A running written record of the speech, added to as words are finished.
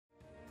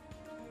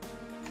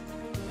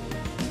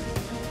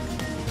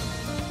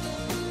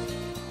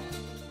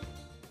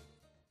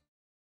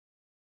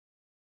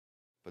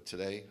But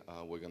today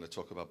we're going to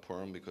talk about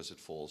Purim because it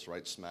falls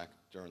right smack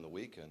during the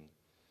week. And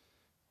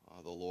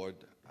the Lord,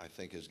 I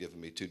think, has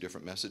given me two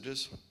different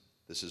messages.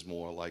 This is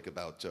more like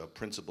about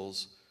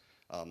principles.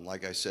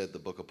 Like I said, the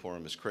book of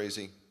Purim is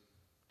crazy.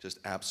 Just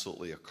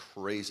absolutely a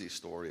crazy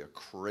story, a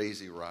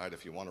crazy ride.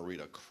 If you want to read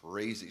a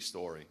crazy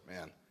story,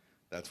 man,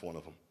 that's one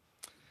of them.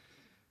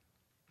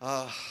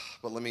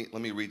 But let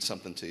me read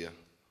something to you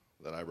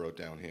that I wrote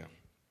down here.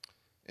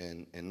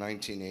 In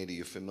 1980,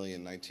 you're familiar,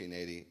 in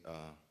 1980,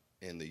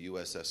 in the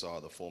USSR,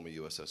 the former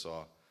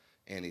USSR,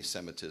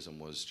 anti-Semitism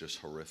was just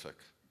horrific.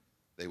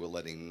 They were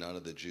letting none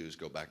of the Jews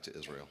go back to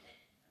Israel.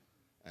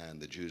 And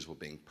the Jews were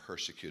being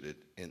persecuted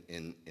in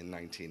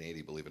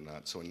 1980, believe it or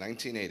not. So in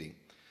 1980,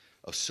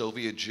 a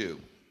Soviet Jew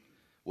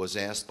was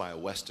asked by a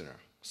Westerner,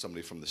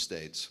 somebody from the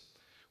States,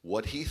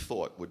 what he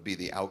thought would be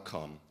the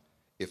outcome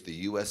if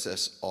the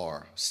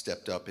USSR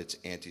stepped up its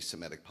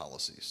anti-Semitic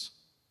policies.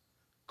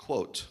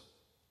 Quote,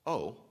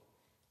 "Oh,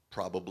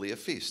 probably a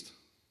feast."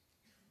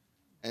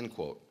 End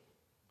quote.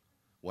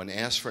 When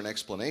asked for an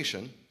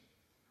explanation,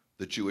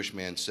 the Jewish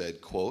man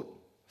said,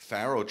 quote,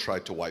 "Pharaoh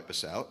tried to wipe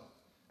us out,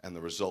 and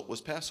the result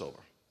was Passover.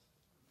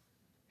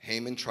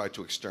 Haman tried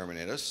to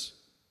exterminate us,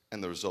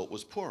 and the result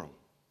was Purim.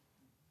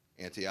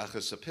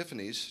 Antiochus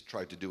Epiphanes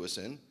tried to do us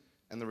in,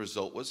 and the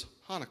result was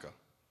Hanukkah."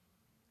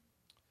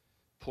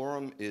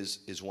 Purim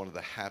is one of the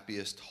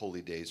happiest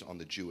holy days on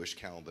the Jewish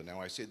calendar. Now,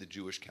 I say the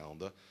Jewish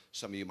calendar.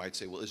 Some of you might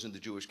say, well, isn't the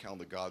Jewish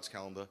calendar God's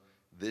calendar?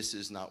 This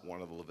is not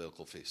one of the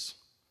Levitical feasts.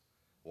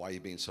 Why are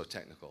you being so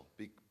technical?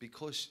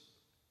 Because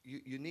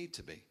you need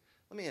to be.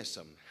 Let me ask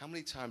something. How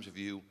many times have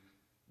you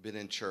been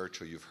in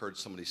church or you've heard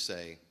somebody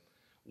say,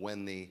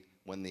 when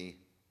the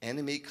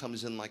enemy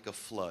comes in like a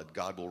flood,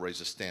 God will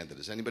raise a standard?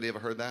 Has anybody ever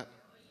heard that?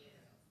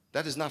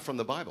 That is not from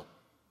the Bible.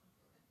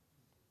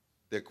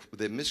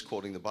 They're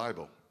misquoting the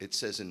Bible. It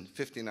says in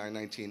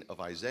 59:19 of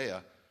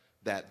Isaiah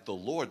that the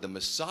Lord, the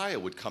Messiah,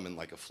 would come in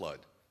like a flood.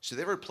 So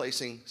they're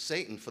replacing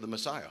Satan for the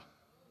Messiah.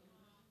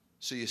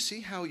 So you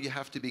see how you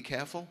have to be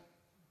careful?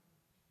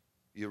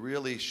 You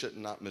really should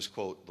not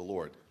misquote the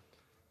Lord.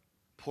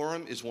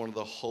 Purim is one of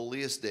the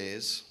holiest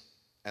days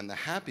and the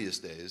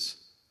happiest days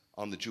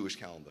on the Jewish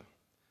calendar.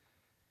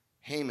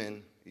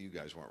 Haman, you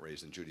guys weren't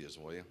raised in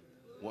Judaism, were you?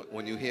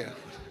 When you hear...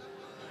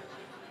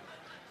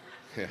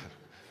 Yeah.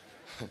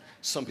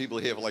 Some people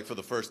here, like for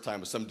the first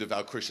time, some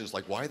devout Christians,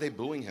 like, why are they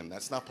booing him?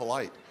 That's not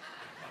polite,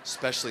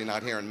 especially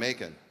not here in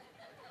Macon.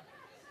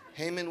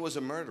 Haman was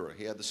a murderer.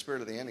 He had the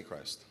spirit of the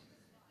Antichrist.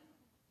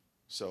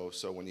 So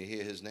when you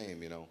hear his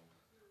name, you know,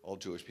 all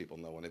Jewish people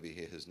know whenever you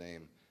hear his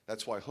name.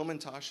 That's why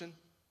Humintashen,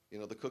 you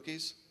know, the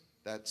cookies,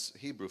 that's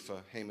Hebrew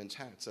for Haman's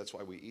hats. That's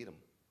why we eat them.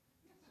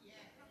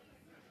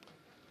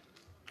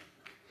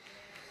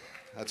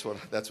 That's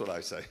what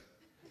I say.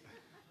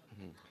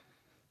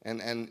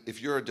 And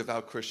if you're a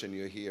devout Christian,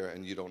 you're here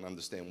and you don't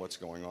understand what's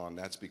going on,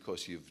 that's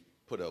because you've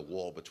put a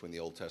wall between the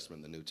Old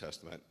Testament and the New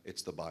Testament.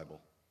 It's the Bible.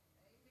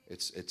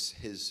 It's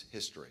his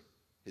history,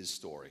 his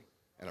story,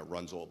 and it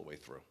runs all the way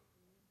through.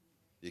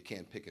 You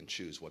can't pick and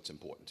choose what's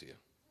important to you.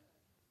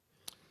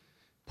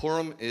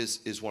 Purim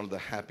is one of the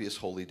happiest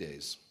holy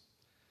days.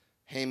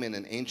 Haman,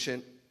 an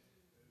ancient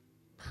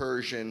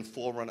Persian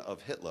forerunner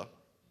of Hitler,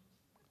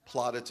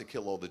 plotted to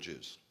kill all the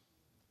Jews.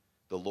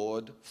 The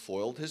Lord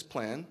foiled his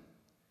plan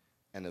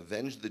and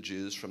avenged the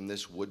Jews from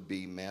this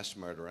would-be mass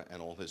murderer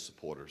and all his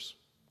supporters.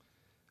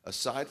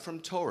 Aside from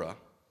Torah,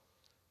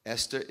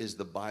 Esther is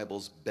the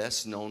Bible's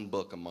best-known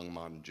book among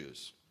modern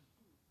Jews.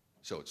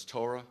 So it's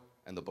Torah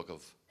and the book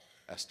of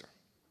Esther.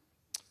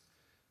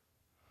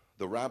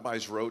 The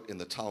rabbis wrote in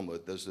the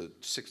Talmud, there's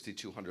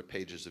 6,200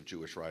 pages of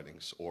Jewish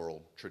writings,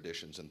 oral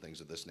traditions and things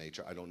of this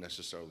nature. I don't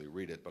necessarily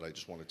read it, but I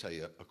just want to tell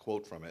you a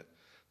quote from it.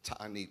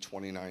 Ta'ani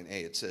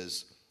 29a, it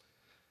says,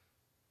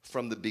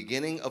 "From the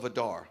beginning of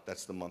Adar,"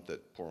 that's the month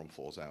that Purim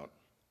falls out,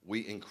 "we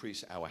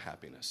increase our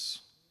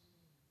happiness."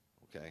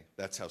 Okay?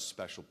 That's how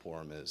special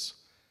Purim is.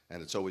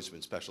 And it's always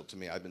been special to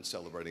me. I've been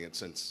celebrating it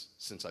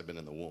since I've been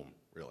in the womb,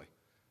 really.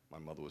 My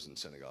mother was in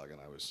synagogue and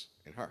I was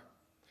in her.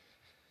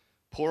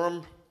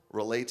 Purim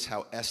relates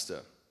how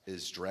Esther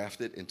is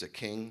drafted into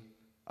King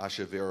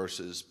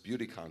Ahasuerus'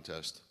 beauty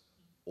contest,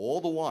 all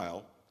the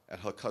while at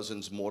her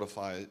cousin's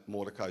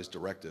Mordecai's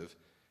directive,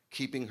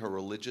 keeping her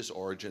religious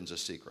origins a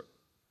secret.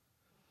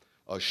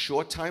 A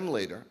short time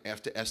later,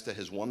 after Esther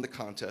has won the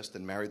contest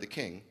and married the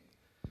king,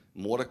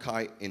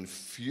 Mordecai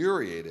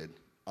infuriated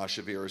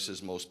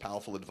Ahasuerus' most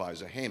powerful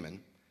advisor,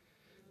 Haman,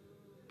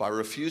 by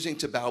refusing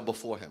to bow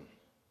before him.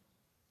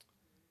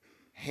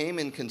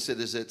 Haman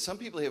considers it, some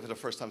people here for the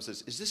first time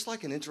says, is this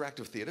like an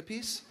interactive theater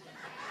piece?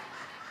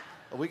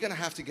 Are we going to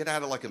have to get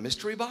out of like a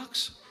mystery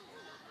box?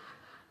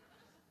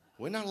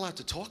 We're not allowed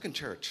to talk in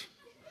church.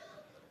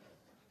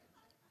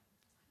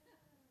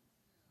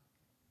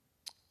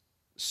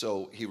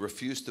 So he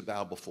refused to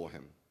bow before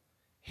him.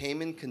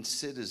 Haman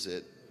considers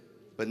it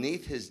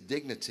beneath his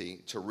dignity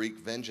to wreak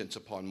vengeance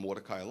upon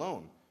Mordecai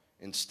alone.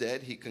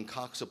 Instead, he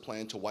concocts a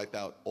plan to wipe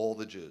out all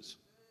the Jews,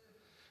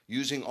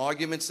 using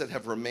arguments that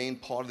have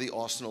remained part of the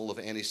arsenal of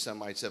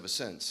anti-Semites ever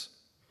since.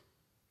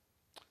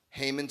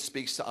 Haman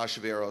speaks to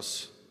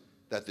Ahasuerus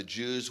that the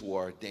Jews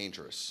were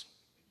dangerous.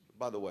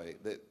 By the way,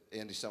 the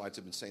anti-Semites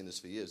have been saying this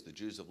for years. The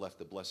Jews have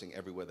left a blessing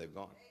everywhere they've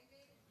gone.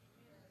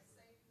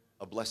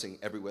 A blessing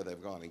everywhere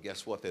they've gone. And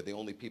guess what? They're the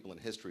only people in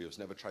history who's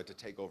never tried to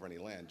take over any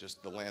land,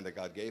 just the land that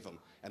God gave them,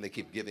 and they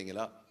keep giving it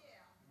up.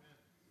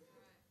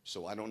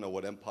 So I don't know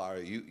what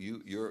empire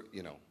you're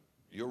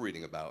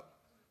reading about,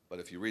 but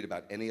if you read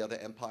about any other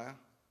empire,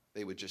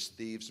 they were just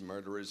thieves,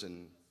 murderers,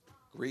 and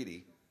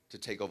greedy to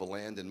take over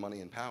land and money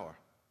and power.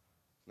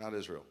 Not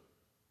Israel.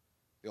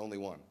 The only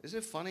one. Isn't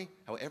it funny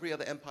how every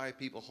other empire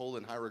people hold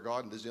in high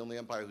regard, and this is the only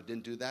empire who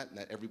didn't do that, and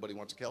that everybody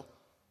wants to kill?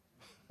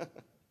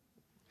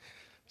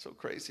 So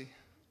crazy.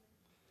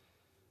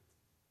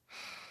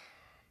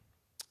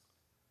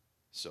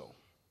 So,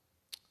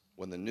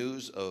 when the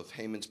news of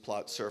Haman's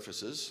plot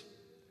surfaces,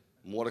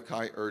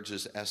 Mordecai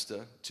urges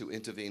Esther to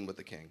intervene with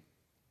the king.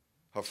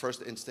 Her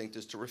first instinct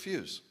is to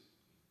refuse.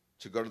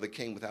 To go to the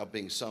king without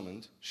being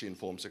summoned, she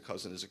informs her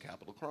cousin, is a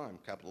capital crime,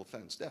 capital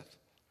offense, death.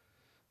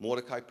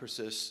 Mordecai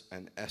persists,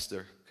 and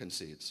Esther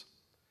concedes.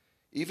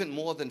 Even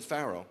more than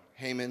Pharaoh,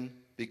 Haman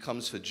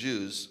becomes for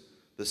Jews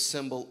the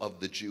symbol of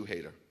the Jew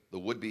hater, the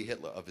would-be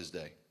Hitler of his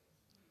day.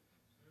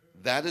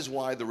 That is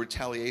why the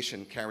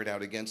retaliation carried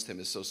out against him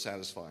is so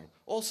satisfying.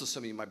 Also,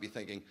 some of you might be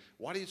thinking,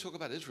 why do you talk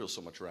about Israel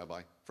so much,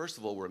 Rabbi? First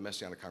of all, we're a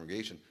Messianic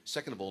congregation.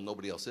 Second of all,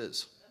 nobody else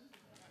is.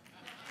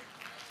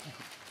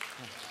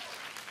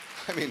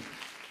 I mean,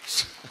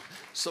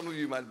 some of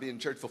you might be in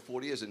church for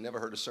 40 years and never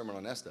heard a sermon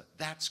on Esther.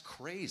 That's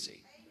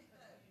crazy.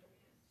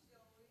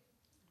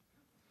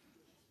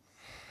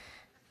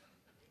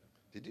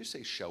 Did you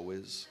say show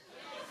is?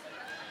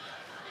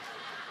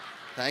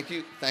 Thank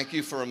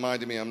you for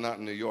reminding me I'm not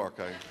in New York.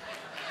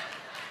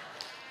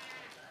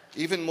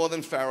 Even more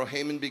than Pharaoh,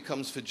 Haman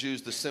becomes for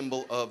Jews the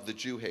symbol of the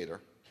Jew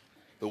hater,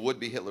 the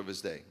would-be Hitler of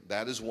his day.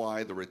 That is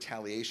why the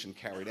retaliation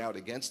carried out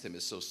against him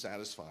is so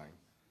satisfying.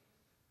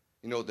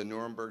 You know, the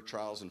Nuremberg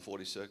trials in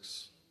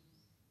 46,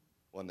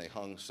 when they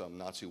hung some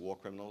Nazi war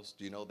criminals,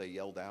 do you know they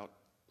yelled out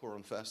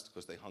Purim Fest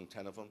because they hung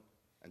 10 of them,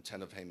 and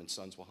 10 of Haman's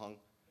sons were hung?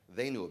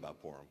 They knew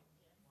about Purim.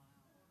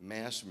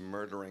 Mass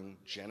murdering,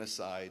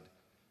 genocide,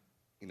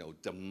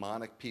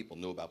 demonic people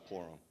knew about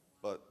Purim,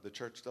 but the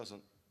church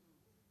doesn't.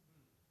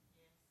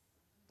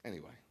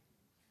 Anyway.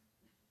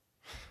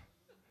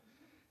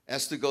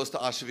 Esther goes to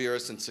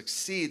Ahasuerus and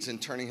succeeds in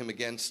turning him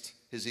against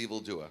his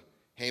evildoer.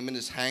 Haman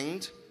is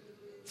hanged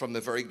from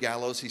the very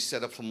gallows he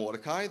set up for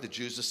Mordecai. The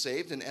Jews are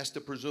saved, and Esther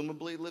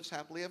presumably lives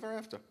happily ever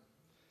after.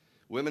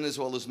 Women as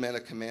well as men are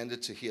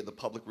commanded to hear the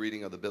public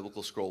reading of the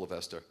biblical scroll of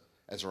Esther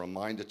as a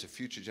reminder to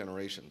future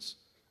generations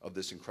of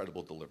this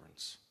incredible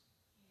deliverance.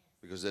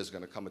 Because there's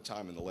going to come a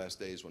time in the last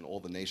days when all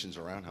the nations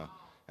are around her,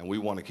 and I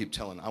want to keep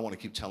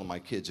telling my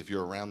kids, if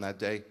you're around that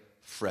day,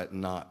 fret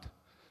not.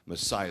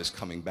 Messiah's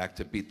coming back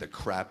to beat the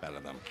crap out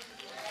of them.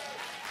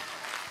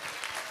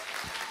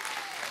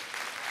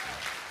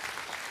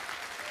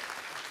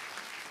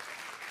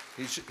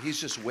 He's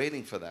just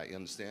waiting for that, you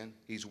understand?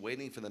 He's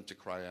waiting for them to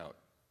cry out.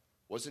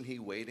 Wasn't he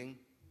waiting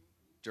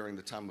during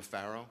the time of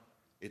Pharaoh?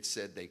 It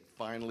said they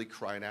finally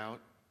cried out,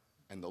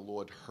 and the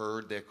Lord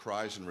heard their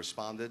cries and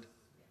responded.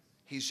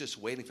 He's just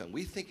waiting for them.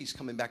 We think he's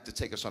coming back to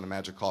take us on a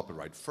magic carpet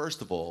ride.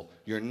 First of all,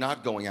 you're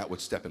not going out with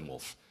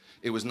Steppenwolf.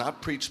 It was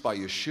not preached by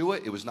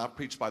Yeshua. It was not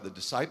preached by the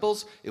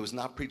disciples. It was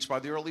not preached by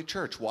the early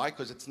church. Why?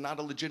 Because it's not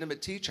a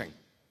legitimate teaching.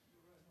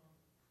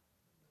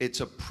 It's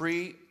a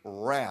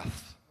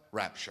pre-wrath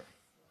rapture.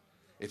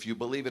 If you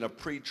believe in a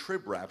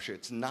pre-trib rapture,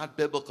 it's not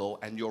biblical,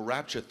 and your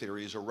rapture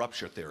theory is a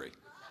rupture theory.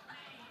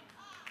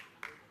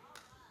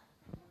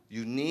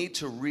 You need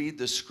to read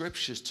the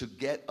scriptures to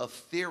get a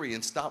theory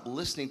and stop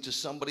listening to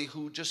somebody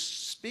who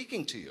just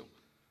speaking to you.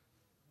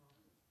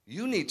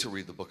 You need to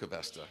read the book of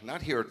Esther,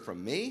 not hear it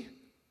from me.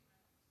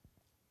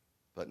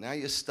 But now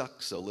you're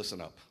stuck, so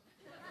listen up.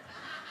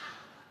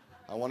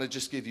 I want to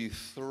just give you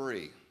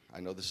 3.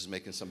 I know this is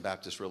making some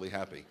Baptists really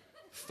happy.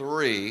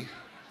 3.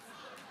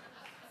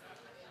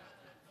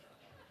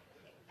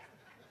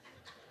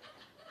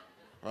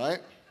 Right?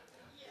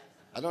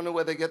 I don't know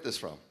where they get this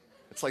from.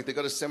 It's like they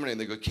go to seminary and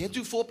they go, can't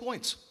do 4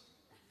 points.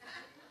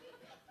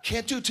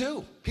 Can't do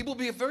 2. People will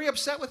be very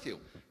upset with you.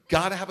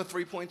 Got to have a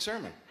 3-point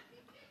sermon.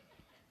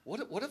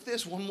 What if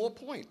there's one more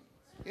point?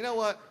 You know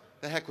what?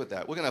 The heck with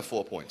that. We're going to have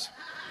 4 points.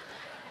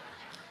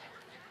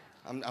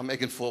 I'm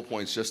making 4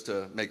 points just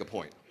to make a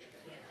point.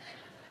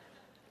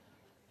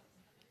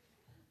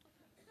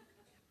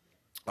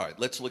 All right,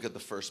 let's look at the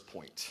first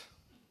point.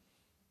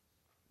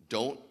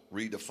 Don't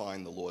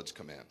redefine the Lord's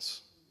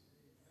commands.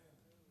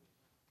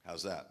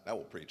 How's that? That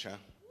will preach, huh?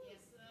 Yes,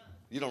 sir.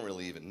 You don't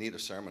really even need a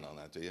sermon on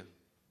that, do you?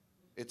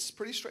 It's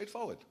pretty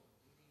straightforward.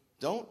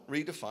 Don't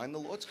redefine the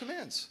Lord's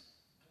commands.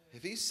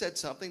 If he said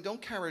something, don't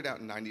carry it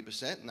out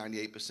 90%,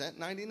 98%,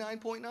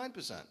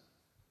 99.9%.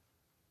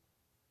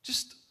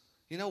 Just,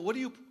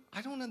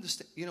 I don't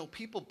understand.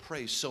 People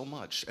pray so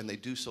much and they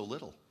do so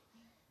little.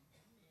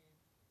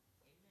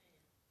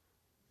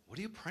 What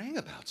are you praying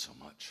about so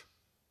much?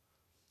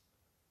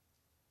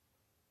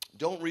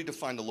 Don't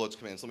redefine the Lord's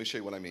commands. Let me show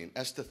you what I mean.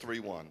 Esther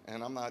 3:1.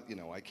 And I'm not,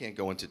 I can't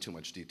go into too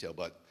much detail,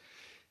 but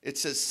it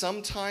says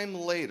sometime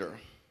later,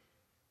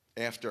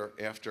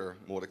 after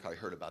Mordecai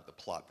heard about the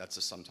plot, that's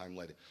a sometime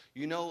later.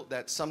 You know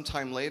that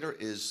sometime later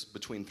is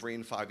between 3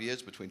 and 5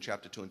 years, between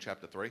chapter 2 and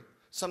chapter 3.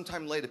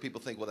 Sometime later,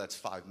 people think, well, that's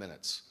 5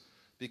 minutes.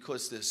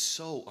 Because they're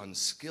so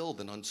unskilled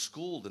and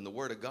unschooled in the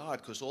Word of God,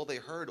 because all they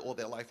heard all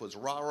their life was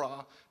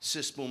rah-rah,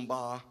 sis boom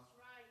bah.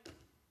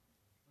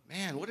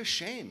 Man, what a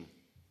shame.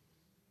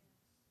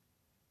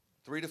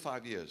 3 to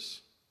 5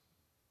 years.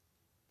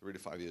 3 to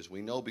 5 years.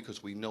 We know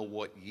because we know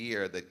what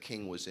year that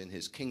king was in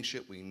his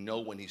kingship. We know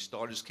when he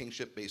started his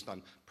kingship based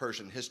on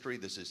Persian history.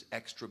 This is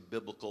extra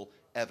biblical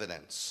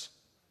evidence.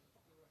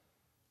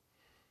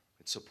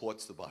 It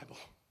supports the Bible.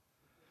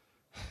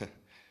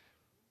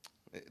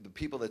 The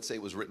people that say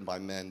it was written by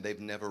men,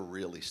 they've never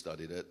really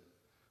studied it.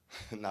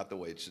 Not the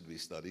way it should be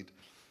studied.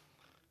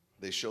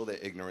 They show their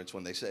ignorance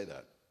when they say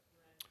that.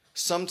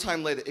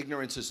 Sometime later,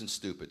 ignorance isn't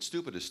stupid.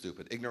 Stupid is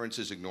stupid. Ignorance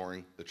is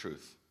ignoring the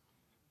truth,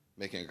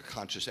 making a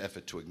conscious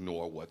effort to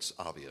ignore what's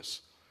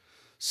obvious.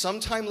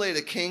 Sometime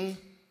later, King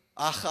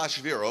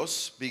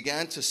Ahasuerus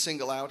began to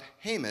single out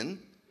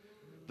Haman,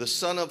 the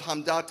son of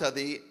Hamdata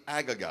the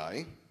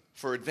Agagite,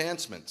 for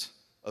advancement.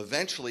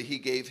 Eventually, he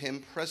gave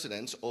him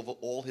precedence over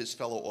all his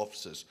fellow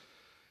officers.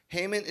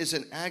 Haman is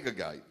an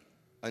Agagite.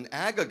 An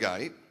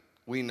Agagite,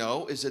 we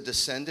know, is a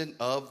descendant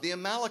of the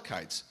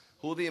Amalekites.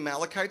 Who are the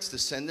Amalekites?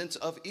 Descendants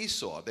of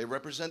Esau. They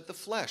represent the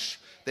flesh.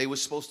 They were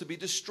supposed to be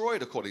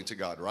destroyed according to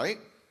God, right?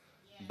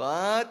 Yeah.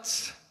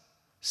 But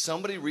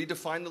somebody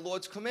redefined the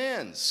Lord's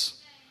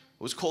commands.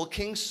 It was called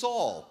King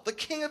Saul, the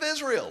king of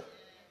Israel,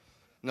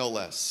 no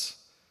less.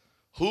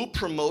 Who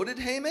promoted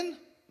Haman?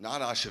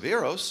 Not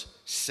Ahasuerus,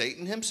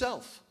 Satan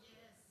himself.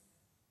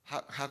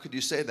 How could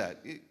you say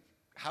that?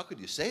 How could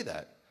you say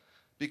that?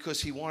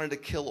 Because he wanted to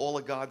kill all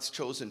of God's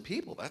chosen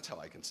people. That's how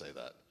I can say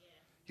that.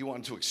 He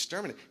wanted to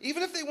exterminate,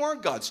 even if they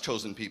weren't God's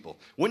chosen people.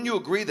 Wouldn't you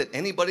agree that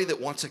anybody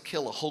that wants to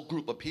kill a whole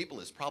group of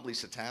people is probably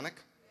satanic?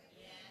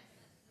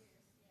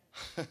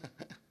 Yes.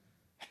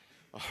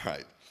 All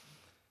right.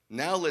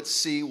 Now let's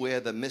see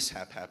where the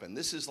mishap happened.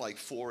 This is like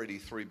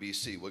 483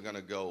 BC. We're going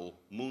to go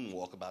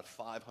moonwalk about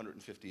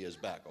 550 years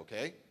back,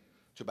 okay?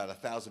 To about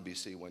 1000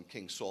 BC when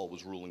King Saul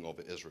was ruling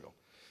over Israel.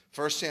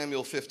 1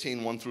 Samuel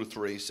 15, 1 through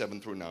 3,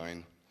 7 through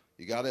 9.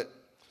 You got it?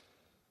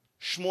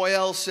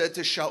 Shmuel said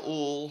to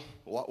Shaul,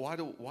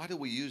 why do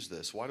we use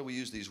this? Why do we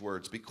use these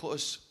words?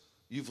 Because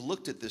you've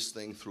looked at this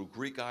thing through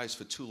Greek eyes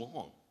for too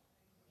long.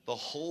 The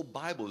whole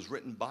Bible is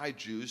written by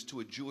Jews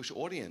to a Jewish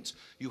audience.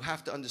 You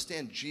have to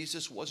understand,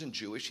 Jesus wasn't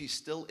Jewish. He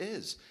still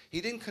is.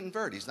 He didn't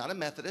convert. He's not a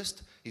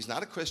Methodist. He's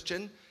not a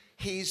Christian.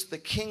 He's the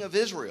king of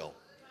Israel.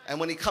 And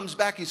when he comes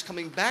back, he's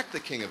coming back the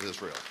king of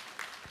Israel.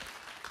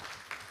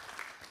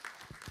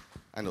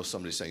 I know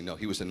somebody's saying, no,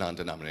 he was a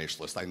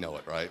non-denominationalist. I know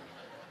it, right?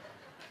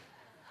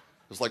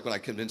 It was like when I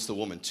convinced the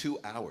woman, 2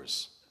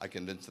 hours, I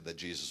convinced her that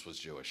Jesus was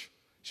Jewish.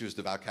 She was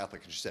devout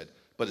Catholic, and she said,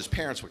 but his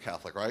parents were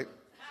Catholic, right?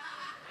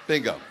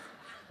 Bingo.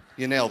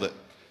 You nailed it.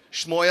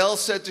 Shmuel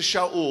said to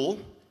Shaul,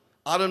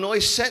 Adonai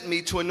sent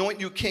me to anoint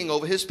you king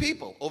over his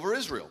people, over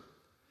Israel.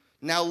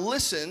 Now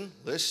listen,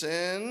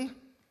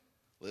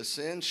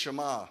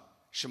 Shema.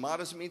 Shema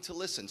doesn't mean to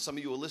listen. Some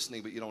of you are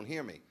listening, but you don't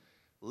hear me.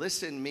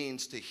 Listen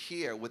means to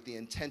hear with the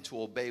intent to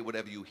obey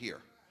whatever you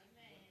hear.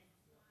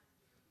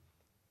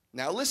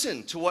 Now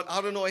listen to what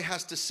Adonai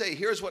has to say.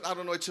 Here's what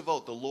Adonai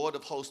Tzavot, the Lord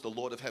of hosts, the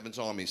Lord of heaven's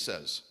armies,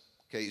 says.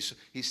 Okay,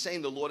 he's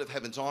saying the Lord of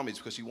heaven's armies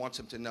because he wants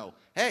him to know,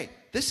 hey,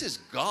 this is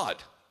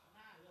God.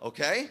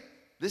 Okay?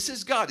 This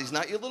is God. He's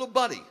not your little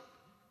buddy.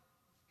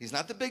 He's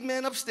not the big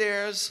man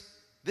upstairs.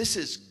 This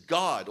is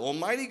God,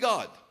 Almighty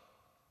God.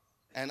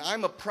 And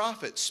I'm a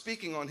prophet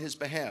speaking on his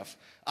behalf.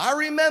 I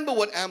remember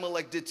what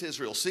Amalek did to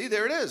Israel. See,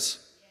 there it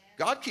is.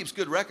 God keeps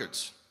good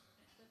records.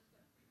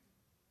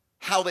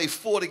 How they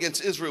fought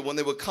against Israel when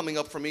they were coming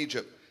up from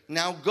Egypt.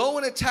 Now go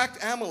and attack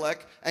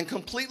Amalek and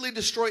completely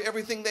destroy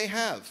everything they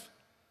have.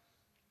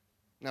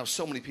 Now,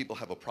 so many people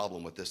have a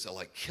problem with this. They're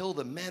like, kill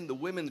the men, the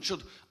women, the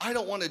children. I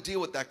don't want to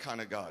deal with that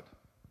kind of God.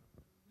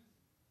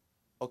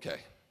 Okay,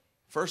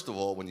 first of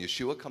all, when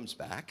Yeshua comes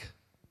back,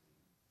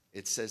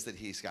 it says that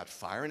he's got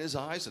fire in his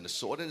eyes and a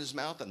sword in his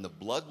mouth, and the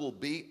blood will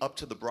be up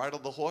to the bridle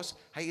of the horse.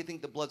 How do you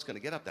think the blood's going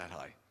to get up that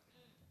high?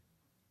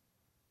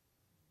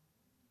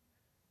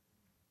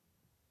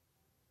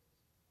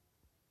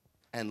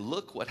 And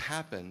look what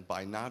happened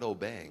by not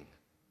obeying.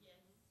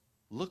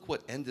 Look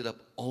what ended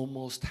up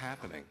almost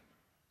happening.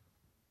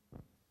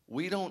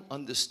 We don't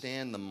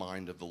understand the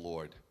mind of the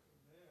Lord.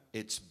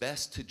 It's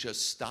best to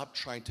just stop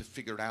trying to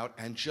figure it out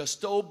and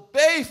just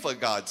obey, for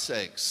God's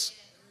sakes.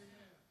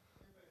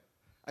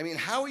 I mean,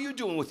 how are you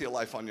doing with your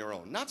life on your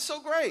own? Not so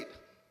great.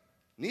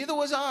 Neither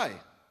was I.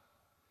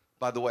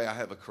 By the way, I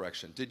have a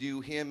correction. Did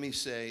you hear me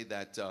say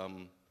that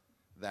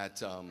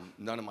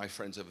none of my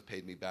friends ever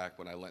paid me back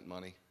when I lent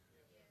money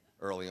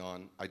early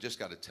on? I just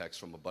got a text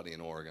from a buddy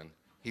in Oregon.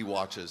 He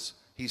watches.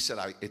 He said,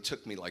 it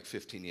took me like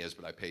 15 years,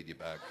 but I paid you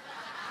back.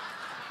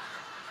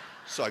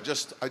 So I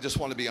just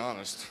want to be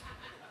honest.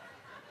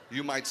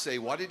 You might say,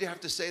 why did you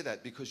have to say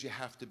that? Because you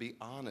have to be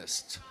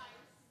honest.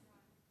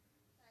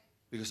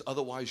 Because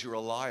otherwise you're a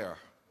liar.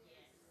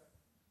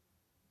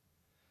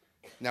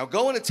 Now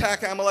go and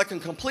attack Amalek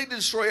and completely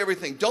destroy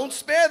everything. Don't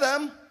spare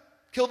them.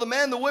 Kill the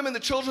men, the women, the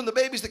children, the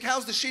babies, the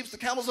cows, the sheep, the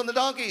camels, and the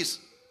donkeys.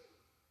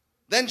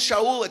 Then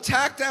Shaul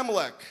attacked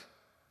Amalek.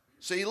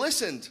 So he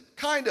listened,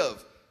 kind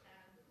of,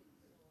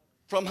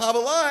 from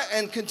Havilah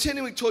and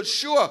continuing towards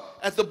Shur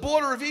at the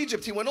border of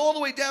Egypt. He went all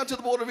the way down to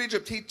the border of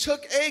Egypt. He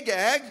took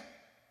Agag,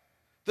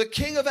 the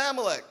king of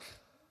Amalek.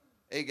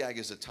 Agag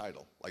is a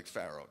title, like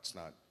Pharaoh. It's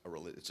not a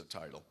religion, it's a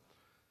title.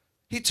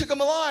 He took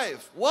him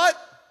alive. What?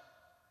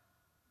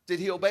 Did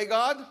he obey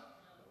God?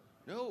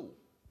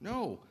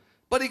 No.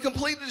 But he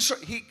completely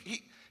destroyed. He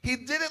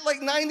did it like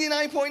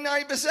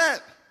 99.9%.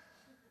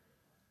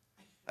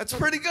 That's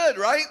pretty good,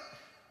 right?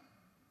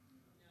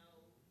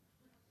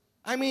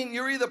 I mean,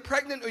 you're either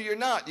pregnant or you're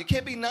not. You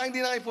can't be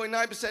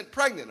 99.9%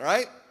 pregnant,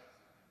 right?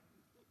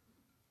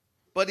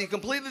 But he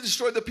completely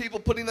destroyed the people,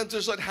 putting them to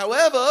the sword.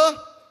 However,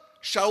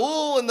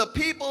 Shaul and the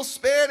people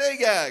spared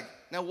Agag.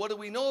 Now, what do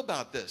we know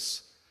about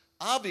this?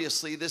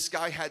 Obviously, this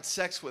guy had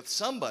sex with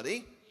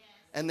somebody,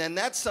 and then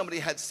that somebody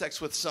had sex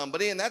with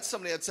somebody, and that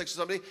somebody had sex with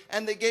somebody,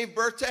 and they gave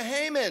birth to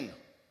Haman.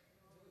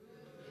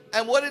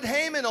 And what did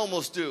Haman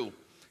almost do?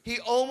 He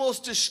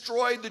almost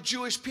destroyed the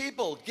Jewish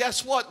people.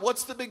 Guess what?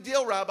 What's the big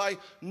deal, Rabbi?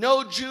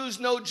 No Jews,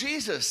 no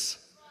Jesus.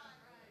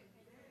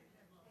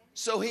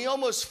 So he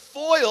almost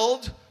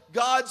foiled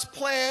God's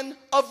plan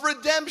of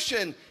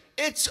redemption.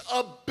 It's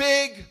a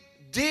big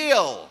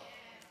deal.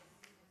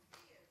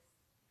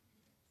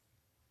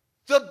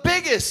 The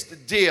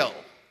biggest deal.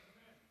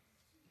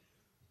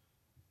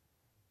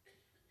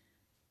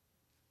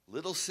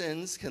 Little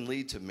sins can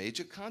lead to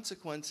major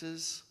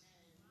consequences.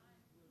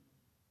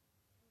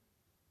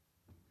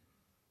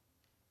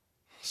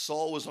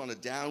 Saul was on a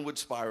downward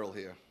spiral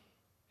here.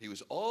 He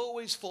was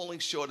always falling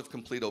short of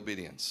complete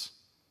obedience.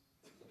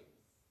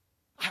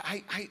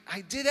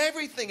 I did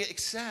everything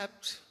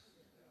except...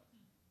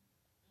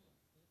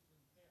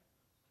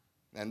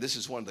 And this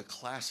is one of the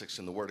classics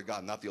in the Word of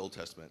God, not the Old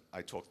Testament.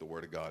 I talk the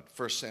Word of God.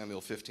 1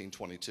 Samuel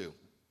 15:22.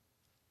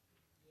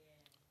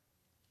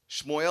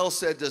 Shmuel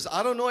said, does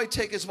Adonai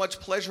take as much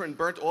pleasure in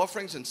burnt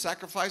offerings and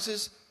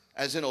sacrifices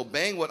as in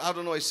obeying what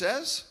Adonai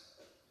says?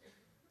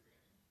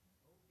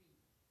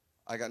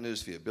 I got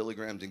news for you. Billy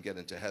Graham didn't get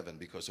into heaven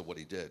because of what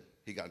he did.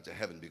 He got into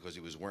heaven because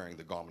he was wearing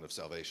the garment of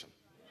salvation.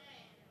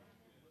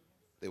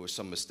 There were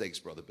some mistakes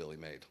Brother Billy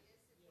made.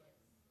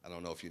 I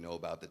don't know if you know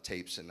about the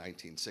tapes in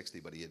 1960,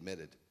 but he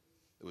admitted.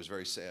 It was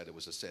very sad. It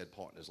was a sad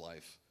part in his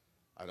life.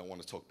 I don't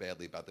want to talk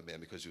badly about the man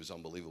because he was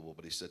unbelievable,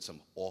 but he said some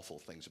awful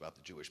things about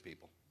the Jewish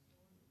people.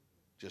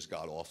 Just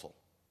God awful.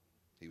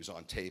 He was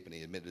on tape and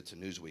he admitted to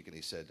Newsweek and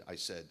he said, I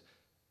said,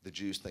 the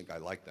Jews think I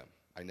like them.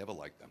 I never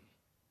liked them.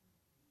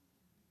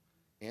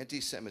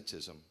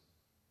 Anti-Semitism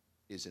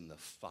is in the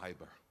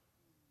fiber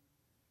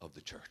of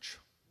the church.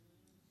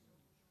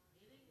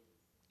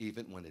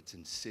 Even when it's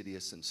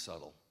insidious and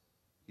subtle.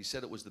 He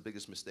said it was the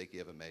biggest mistake he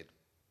ever made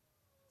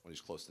when he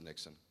was close to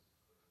Nixon.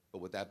 But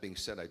with that being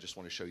said, I just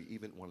want to show you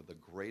even one of the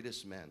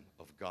greatest men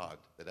of God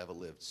that ever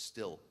lived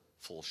still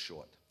falls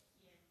short.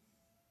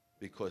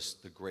 Because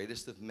the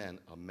greatest of men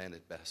are men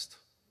at best.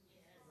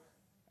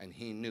 And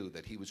he knew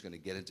that he was going to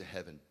get into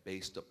heaven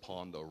based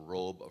upon the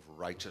robe of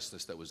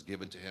righteousness that was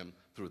given to him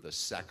through the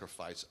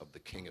sacrifice of the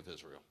King of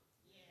Israel.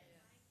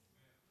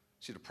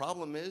 See, the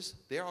problem is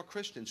there are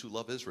Christians who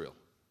love Israel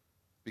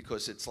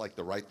because it's like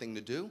the right thing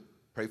to do.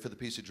 Pray for the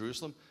peace of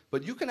Jerusalem.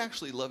 But you can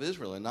actually love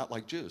Israel and not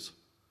like Jews.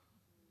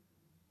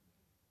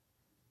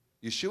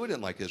 Yeshua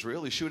didn't like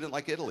Israel. Yeshua didn't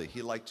like Italy.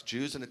 He liked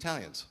Jews and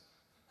Italians.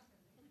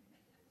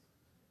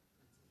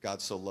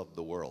 God so loved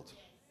the world.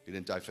 He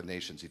didn't die for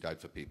nations. He died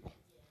for people.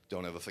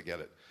 Don't ever forget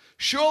it.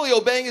 Surely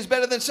obeying is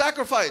better than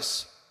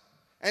sacrifice,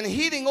 and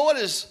heeding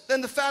orders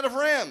than the fat of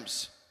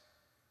rams.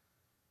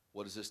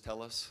 What does this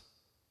tell us?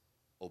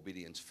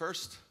 Obedience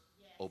first,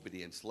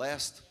 obedience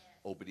last,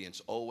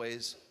 obedience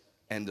always.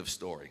 End of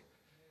story.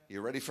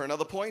 You ready for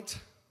another point?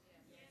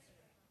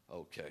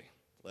 Okay,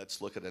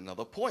 let's look at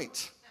another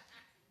point.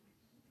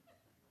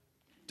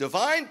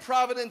 Divine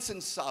providence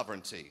and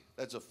sovereignty.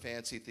 That's a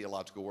fancy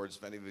theological word.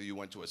 If any of you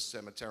went to a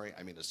seminary,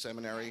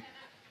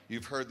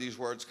 you've heard these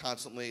words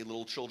constantly.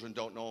 Little children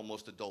don't know them.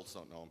 Most adults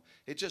don't know them.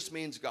 It just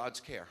means God's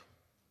care.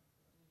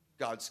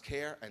 God's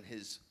care and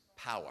his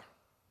power.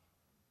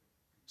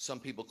 Some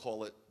people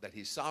call it that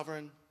he's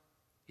sovereign.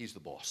 He's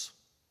the boss.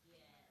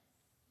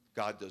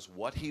 God does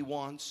what he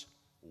wants,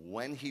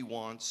 when he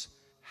wants,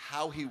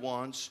 how he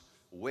wants,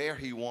 where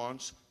he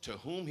wants, to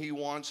whom he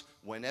wants,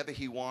 whenever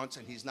he wants,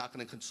 and he's not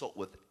going to consult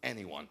with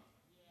anyone.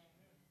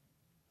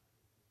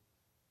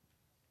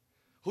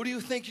 Who do you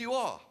think you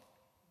are?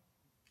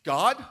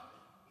 God?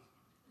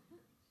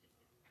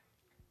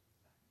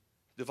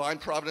 Divine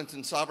providence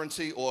and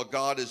sovereignty, or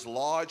God is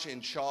large, in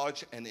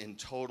charge, and in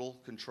total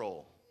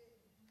control.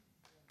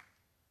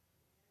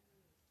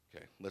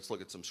 Okay, let's look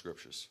at some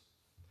scriptures.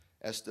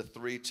 Esther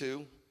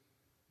 3:2,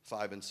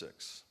 5 and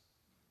 6.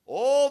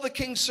 All the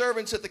king's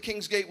servants at the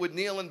king's gate would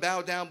kneel and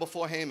bow down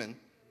before Haman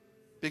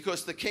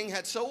because the king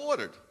had so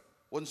ordered. It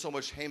wasn't so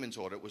much Haman's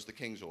order, it was the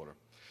king's order.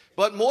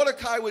 But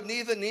Mordecai would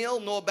neither kneel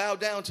nor bow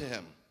down to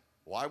him.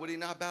 Why would he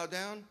not bow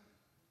down?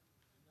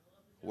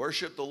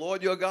 Worship the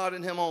Lord your God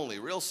and him only.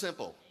 Real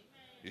simple.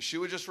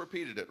 Yeshua just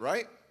repeated it,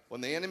 right?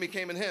 When the enemy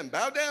came in him,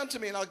 bow down to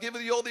me and I'll give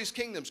you all these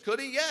kingdoms. Could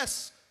he?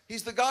 Yes.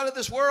 He's the God of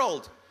this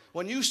world.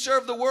 When you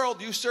serve the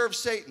world, you serve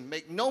Satan.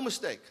 Make no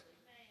mistake.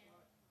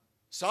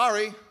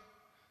 Sorry.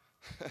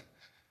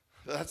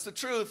 That's the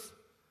truth.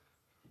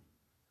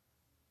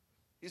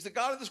 He's the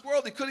God of this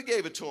world. He could have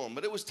gave it to him,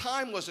 but it was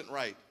time wasn't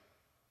right.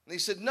 And he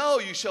said, no,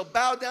 you shall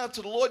bow down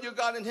to the Lord your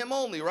God and him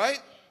only, right?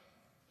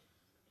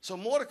 So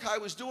Mordecai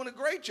was doing a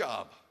great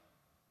job.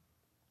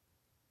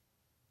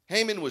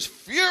 Haman was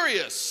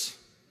furious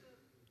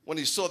when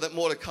he saw that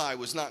Mordecai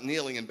was not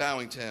kneeling and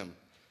bowing to him.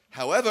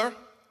 However,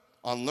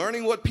 on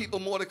learning what people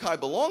Mordecai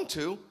belonged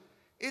to,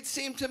 it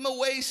seemed to him a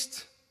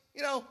waste.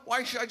 You know,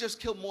 why should I just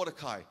kill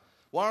Mordecai?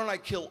 Why don't I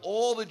kill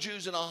all the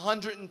Jews in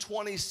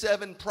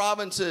 127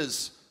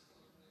 provinces?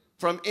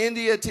 From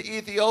India to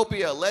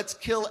Ethiopia, let's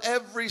kill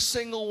every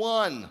single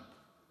one.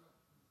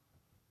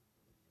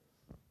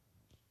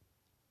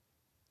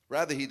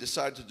 Rather, he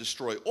decided to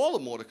destroy all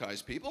of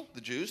Mordecai's people, the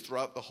Jews,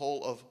 throughout the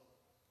whole of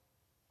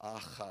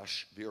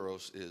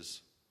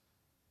Ahasuerus'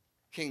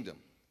 kingdom.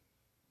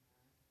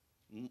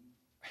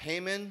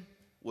 Haman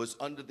was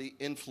under the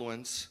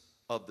influence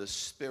of the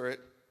spirit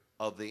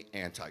of the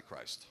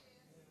Antichrist.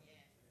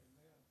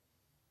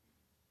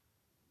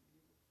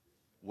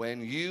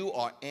 When you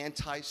are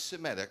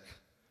anti-Semitic,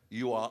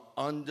 you are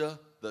under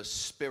the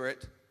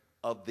spirit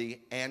of the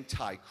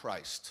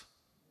Antichrist.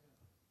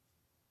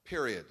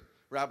 Period.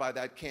 Rabbi,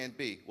 that can't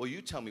be. Well,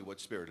 you tell me what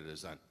spirit it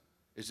is then.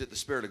 Is it the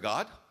Spirit of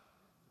God?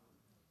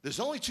 There's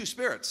only two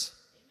spirits.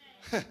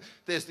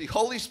 There's the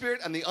Holy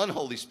Spirit and the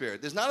unholy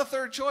spirit. There's not a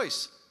third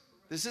choice.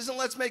 This isn't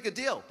let's make a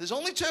deal. There's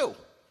only two.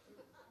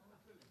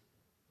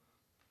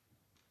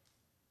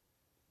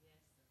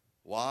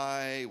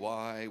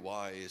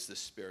 Why is this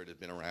spirit had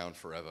been around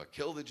forever?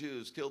 Kill the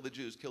Jews, kill the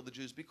Jews, kill the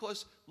Jews.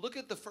 Because look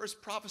at the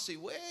first prophecy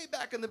way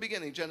back in the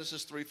beginning,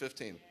 Genesis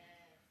 3:15. Do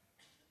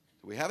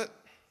we have it?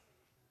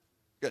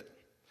 Good.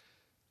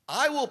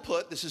 I will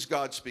put, this is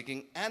God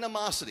speaking,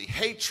 animosity,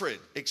 hatred,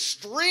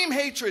 extreme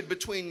hatred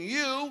between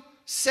you,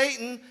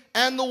 Satan,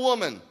 and the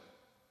woman.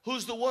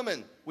 Who's the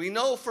woman? We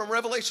know from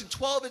Revelation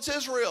 12 it's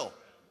Israel.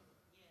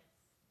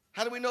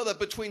 How do we know that?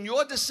 Between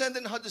your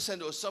descendant and her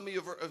descendant, or some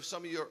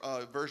of your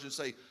versions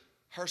say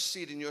her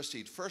seed and your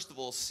seed. First of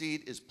all,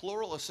 seed is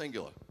plural or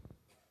singular?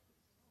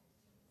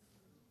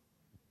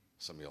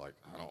 Some of you are like,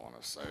 I don't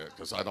want to say it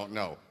because I don't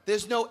know.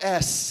 There's no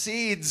S.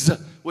 Seeds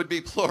would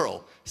be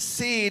plural.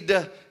 Seed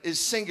is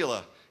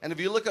singular. And if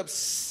you look up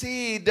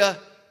seed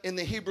in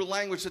the Hebrew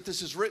language that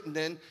this is written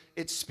in,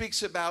 it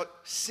speaks about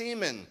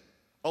semen.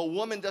 A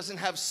woman doesn't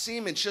have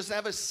semen. She doesn't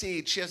have a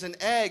seed. She has an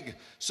egg.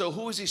 So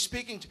who is he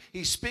speaking to?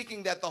 He's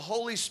speaking that the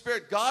Holy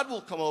Spirit, God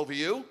will come over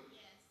you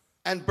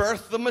and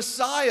birth the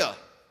Messiah.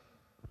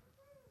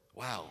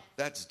 Wow,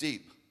 that's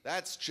deep.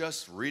 That's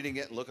just reading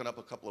it and looking up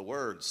a couple of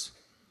words.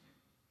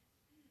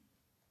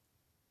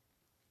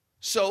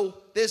 So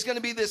there's going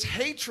to be this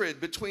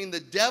hatred between the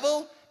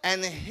devil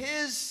and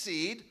his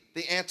seed,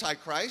 the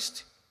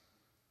Antichrist,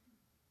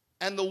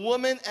 and the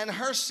woman and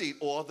her seed,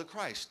 or the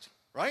Christ,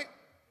 right?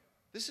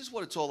 This is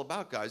what it's all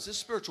about, guys. This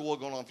spiritual war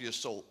going on for your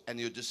soul and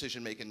your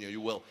decision-making,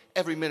 your will,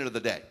 every minute of the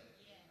day.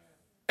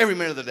 Every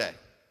minute of the day.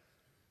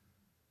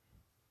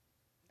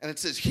 And it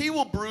says, he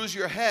will bruise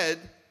your head,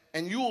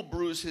 and you will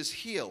bruise his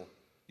heel.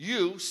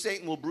 You,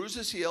 Satan, will bruise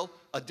his heel,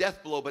 a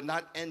death blow, but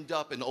not end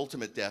up in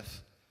ultimate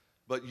death.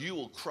 But you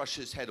will crush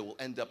his head. It will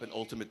end up in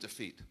ultimate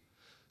defeat.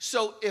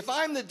 So if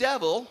I'm the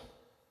devil,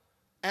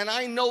 and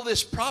I know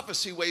this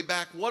prophecy way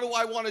back, what do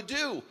I want to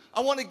do? I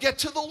want to get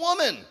to the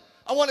woman.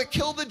 I want to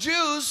kill the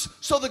Jews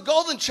so the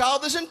golden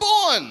child isn't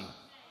born.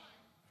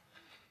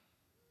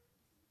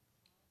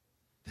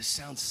 This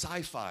sounds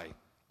sci-fi.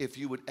 If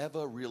you would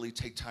ever really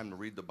take time to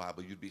read the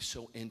Bible, you'd be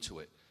so into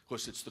it. Of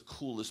course, it's the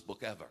coolest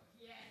book ever.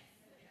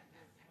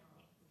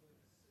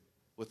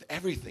 With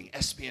everything,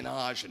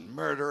 espionage and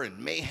murder and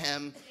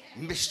mayhem,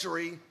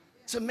 mystery.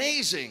 It's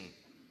amazing.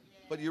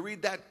 But you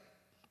read that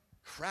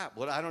crap,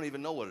 I don't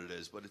even know what it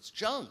is, but it's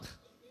junk.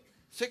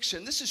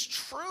 Fiction. This is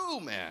true,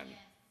 man.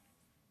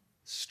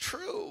 It's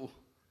true.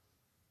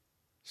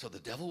 So the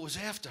devil was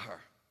after her.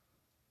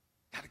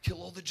 Got to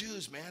kill all the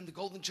Jews, man. The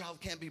golden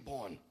child can't be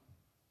born.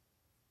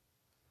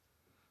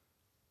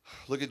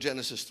 Look at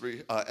Genesis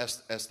 3,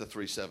 Esther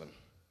 3:7.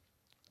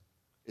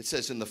 It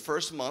says in the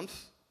first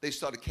month, they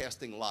started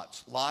casting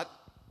lots.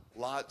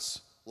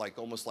 Lots, like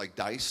almost like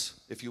dice,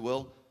 if you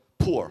will.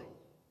 Pur,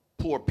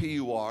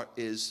 P-U-R,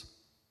 is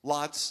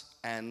lots,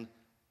 and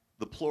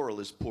the plural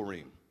is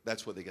Purim.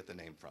 That's where they get the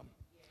name from.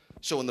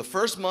 So in the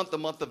first month, the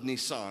month of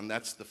Nisan,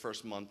 that's the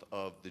first month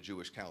of the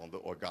Jewish calendar,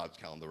 or God's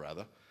calendar,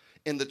 rather.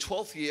 In the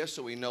 12th year,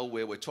 so we know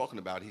where we're talking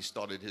about, he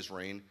started his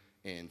reign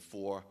in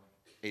 4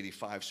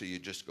 85, so you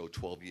just go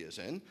 12 years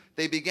in.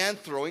 They began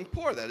throwing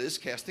pour, that is,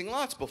 casting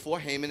lots before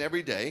Haman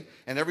every day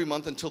and every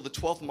month until the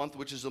 12th month,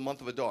 which is the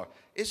month of Adar.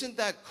 Isn't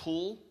that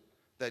cool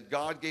that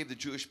God gave the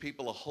Jewish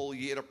people a whole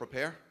year to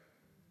prepare?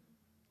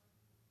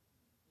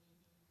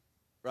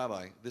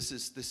 Rabbi,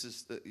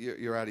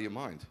 you're out of your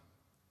mind.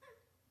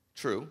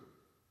 True.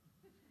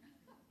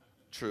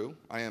 True,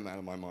 I am out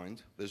of my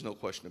mind. There's no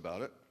question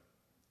about it.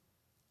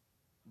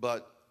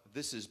 But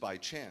this is by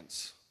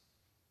chance.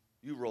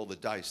 You roll the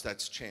dice,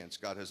 that's chance.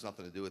 God has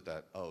nothing to do with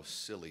that. Oh,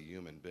 silly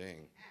human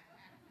being.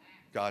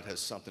 God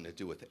has something to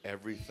do with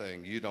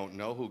everything. You don't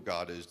know who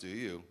God is, do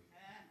you?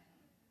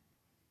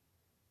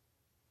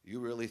 You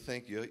really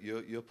think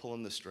you're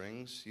pulling the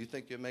strings? You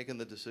think you're making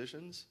the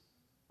decisions?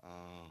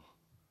 Oh,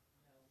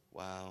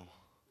 wow.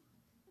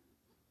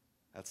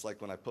 That's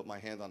like when I put my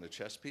hand on a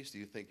chess piece. Do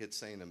you think it's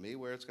saying to me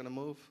where it's going to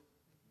move?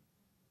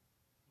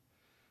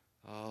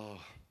 Oh.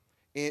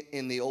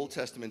 In the Old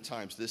Testament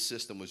times, this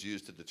system was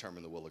used to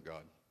determine the will of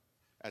God.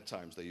 At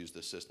times, they used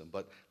this system.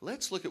 But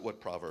let's look at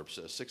what Proverbs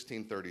says,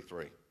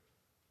 16:33.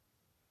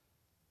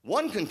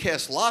 One can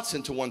cast lots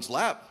into one's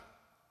lap,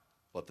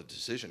 but the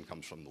decision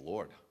comes from the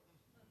Lord.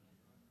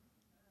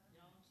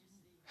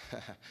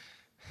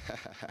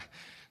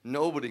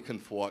 Nobody can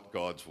thwart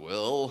God's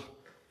will.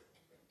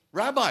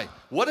 Rabbi,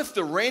 what if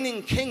the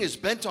reigning king is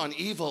bent on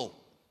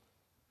evil?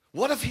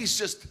 What if he's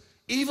just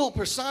evil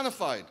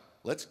personified?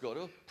 Let's go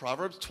to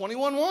Proverbs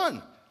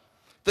 21:1.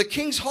 The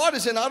king's heart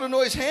is in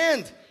Adonai's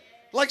hand.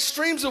 Like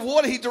streams of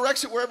water, he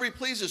directs it wherever he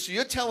pleases. So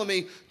you're telling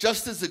me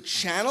just as the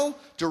channel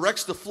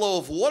directs the flow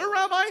of water,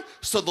 Rabbi,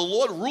 so the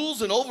Lord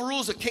rules and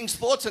overrules a king's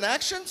thoughts and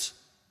actions?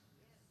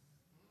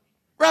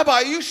 Rabbi,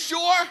 are you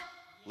sure?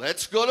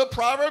 Let's go to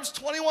Proverbs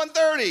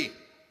 21:30.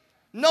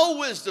 No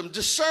wisdom,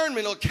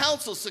 discernment, or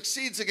counsel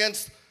succeeds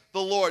against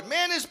the Lord.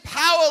 Man is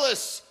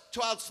powerless to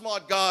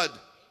outsmart God.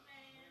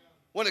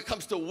 When it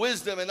comes to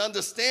wisdom and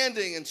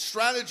understanding and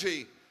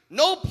strategy,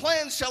 no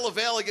plan shall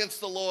avail against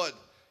the Lord.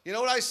 You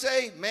know what I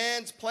say?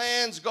 Man's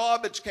plans,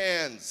 garbage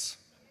cans.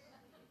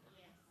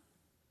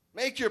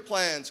 Make your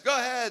plans. Go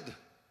ahead.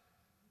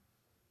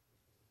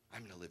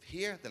 I'm going to live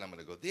here, then I'm going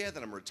to go there,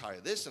 then I'm going to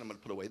retire this, and I'm going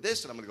to put away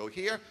this, and I'm going to go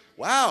here.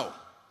 Wow,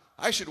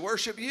 I should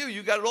worship you.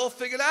 You got it all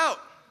figured out.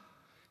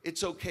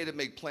 It's okay to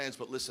make plans,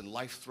 but listen,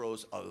 life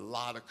throws a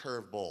lot of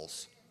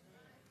curveballs.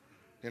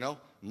 You know,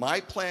 my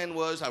plan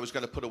was I was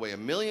going to put away $1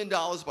 million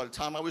by the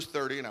time I was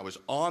 30, and I was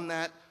on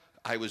that.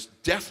 I was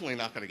definitely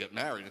not going to get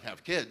married and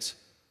have kids.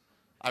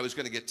 I was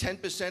going to get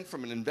 10%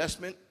 from an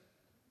investment,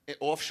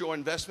 offshore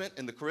investment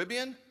in the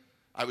Caribbean.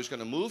 I was going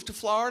to move to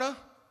Florida,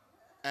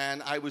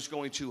 and I was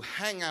going to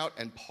hang out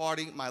and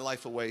party my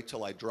life away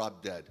till I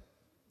dropped dead.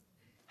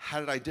 How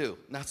did I do?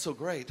 Not so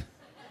great.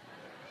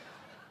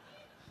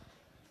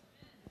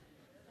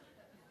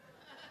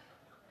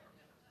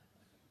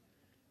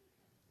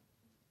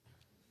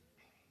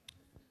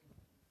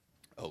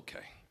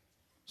 Okay,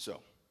 so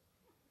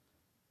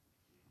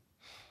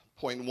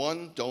point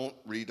 1, don't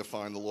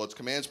redefine the Lord's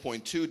commands.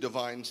 Point 2,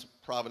 divine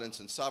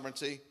providence and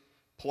sovereignty.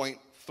 Point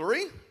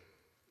 3,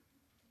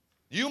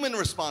 human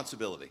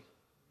responsibility.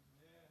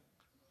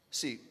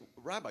 See,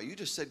 Rabbi, you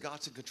just said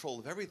God's in control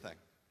of everything.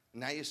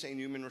 Now you're saying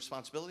human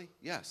responsibility?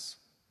 Yes.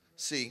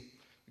 See,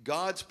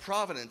 God's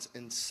providence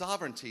and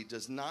sovereignty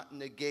does not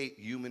negate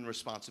human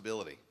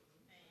responsibility.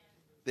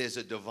 There's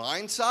a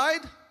divine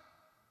side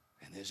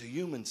and there's a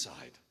human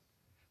side.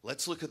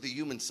 Let's look at the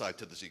human side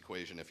to this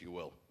equation, if you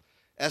will.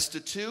 Esther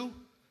 2,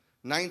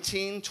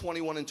 19,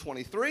 21, and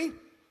 23.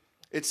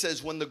 It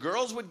says, when the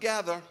girls would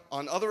gather,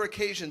 on other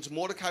occasions,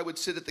 Mordecai would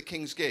sit at the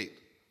king's gate.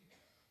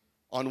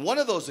 On one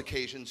of those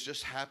occasions,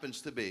 just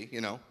happens to be,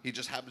 he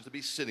just happens to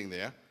be sitting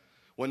there.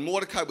 When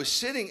Mordecai was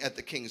sitting at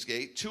the king's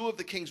gate, 2 of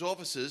the king's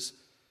officers,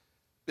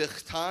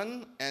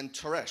 Bigtan and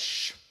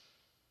Teresh,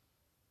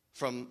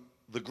 from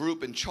the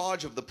group in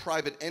charge of the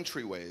private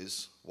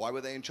entryways. Why were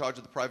they in charge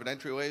of the private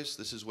entryways?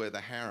 This is where the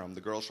harem,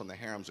 the girls from the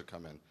harems would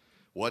come in.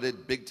 What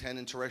did Bigtan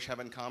and Teresh have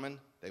in common?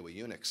 They were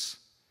eunuchs.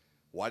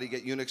 Why do you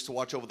get eunuchs to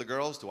watch over the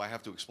girls? Do I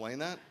have to explain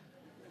that?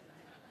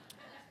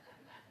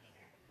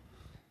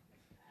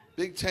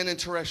 Bigtan and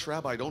Teresh,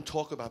 Rabbi, don't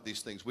talk about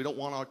these things. We don't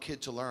want our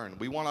kid to learn.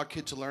 We want our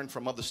kid to learn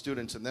from other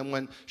students, and then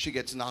when she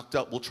gets knocked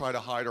up, we'll try to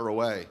hide her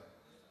away.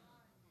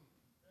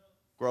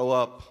 Grow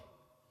up.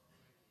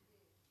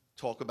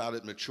 Talk about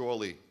it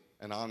maturely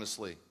and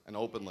honestly and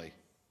openly,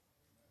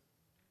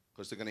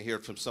 because they're going to hear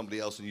it from somebody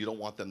else, and you don't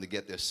want them to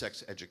get their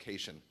sex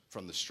education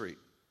from the street.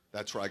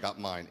 That's where I got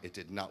mine. It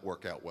did not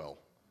work out well.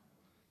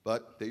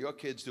 But they're your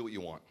kids. Do what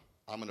you want.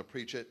 I'm going to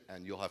preach it,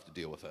 and you'll have to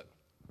deal with it.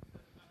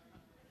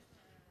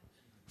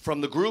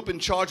 From the group in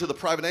charge of the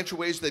private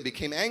entryways, they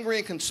became angry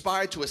and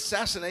conspired to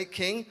assassinate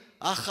King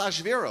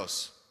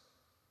Ahasuerus.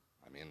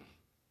 I mean,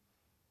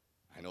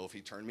 I know if he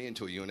turned me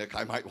into a eunuch,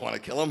 I might want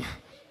to kill him.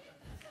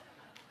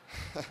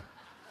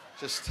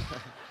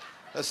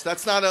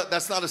 That's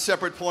not a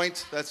separate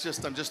point.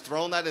 I'm just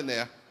throwing that in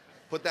there.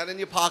 Put that in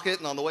your pocket,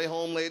 and on the way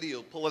home, lady,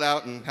 you'll pull it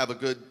out and have a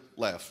good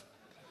laugh.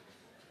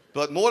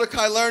 But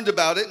Mordecai learned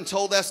about it and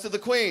told Esther the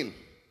queen.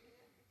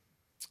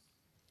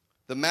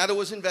 The matter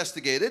was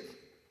investigated,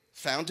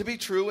 found to be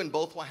true, and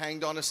both were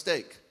hanged on a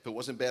stake. If it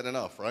wasn't bad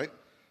enough, right?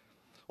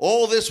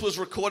 All this was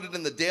recorded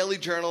in the daily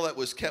journal that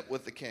was kept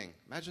with the king.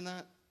 Imagine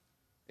that.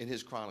 In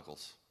his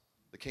chronicles.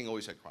 The king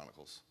always had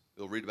chronicles.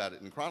 You'll read about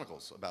it in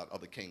Chronicles, about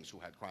other kings who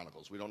had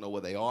chronicles. We don't know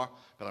where they are,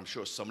 but I'm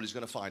sure somebody's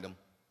going to find them.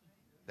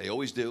 They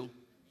always do.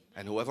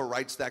 And whoever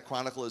writes that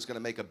chronicle is going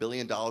to make $1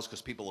 billion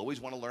because people always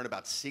want to learn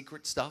about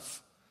secret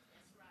stuff.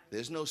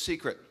 There's no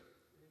secret.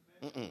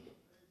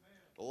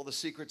 All the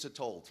secrets are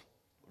told.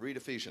 Read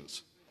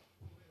Ephesians.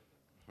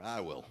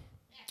 I will.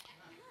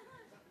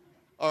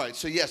 All right,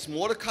 so yes,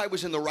 Mordecai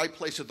was in the right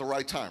place at the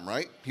right time,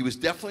 right? He was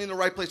definitely in the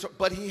right place,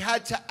 but he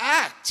had to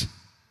act.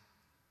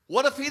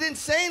 What if he didn't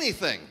say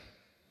anything?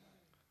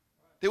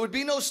 There would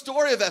be no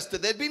story of Esther.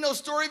 There'd be no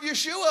story of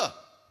Yeshua.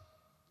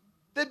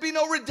 There'd be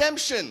no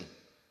redemption.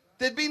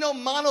 There'd be no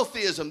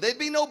monotheism. There'd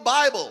be no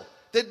Bible.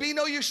 There'd be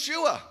no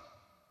Yeshua.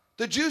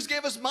 The Jews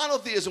gave us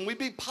monotheism. We'd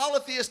be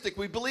polytheistic.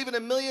 We'd believe in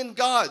 1,000,000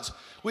 gods.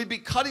 We'd be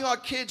cutting our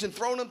kids and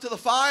throwing them to the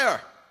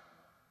fire.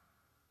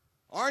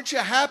 Aren't you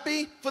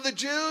happy for the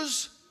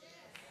Jews?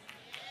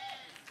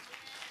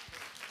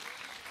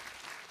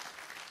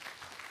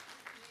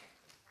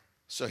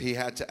 So he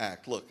had to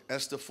act. Look,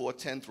 Esther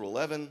 4:10 through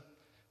 11.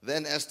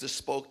 Then Esther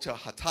spoke to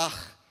Hathach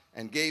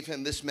and gave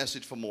him this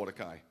message for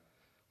Mordecai.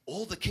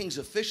 All the king's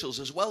officials,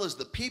 as well as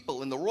the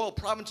people in the royal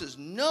provinces,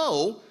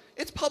 know,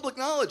 it's public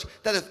knowledge,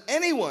 that if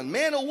anyone,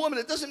 man or woman,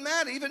 it doesn't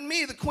matter, even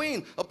me, the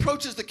queen,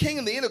 approaches the king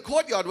in the inner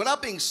courtyard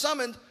without being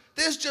summoned,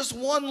 there's just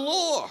one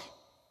law.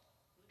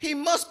 He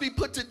must be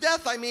put to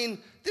death. I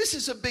mean, this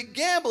is a big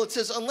gamble. It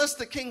says, unless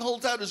the king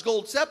holds out his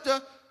gold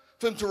scepter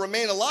for him to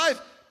remain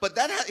alive. But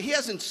he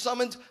hasn't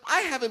summoned.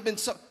 I haven't been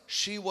summoned.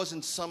 She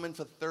wasn't summoned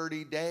for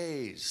 30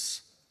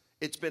 days.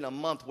 It's been a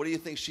month. What do you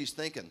think she's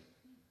thinking?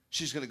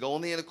 She's going to go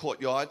in the inner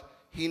courtyard.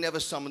 He never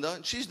summoned her,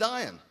 and she's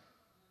dying.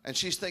 And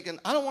she's thinking,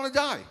 I don't want to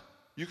die.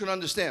 You can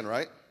understand,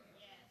 right?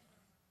 Yes.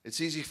 It's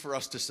easy for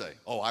us to say,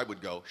 oh, I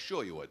would go.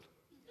 Sure you would.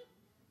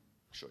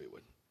 Sure you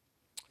would.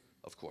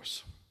 Of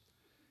course.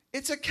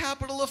 It's a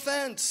capital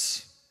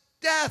offense.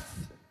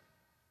 Death.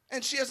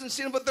 And she hasn't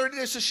seen him for 30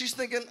 days, so she's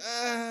thinking,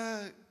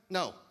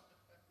 no.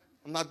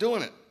 I'm not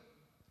doing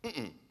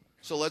it.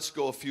 So let's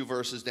go a few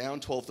verses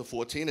down, 12 to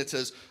 14. It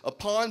says,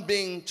 upon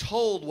being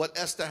told what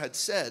Esther had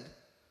said,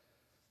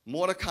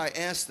 Mordecai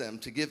asked them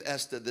to give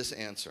Esther this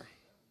answer.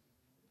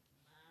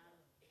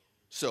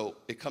 So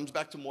it comes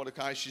back to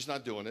Mordecai. She's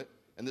not doing it.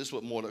 And this is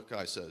what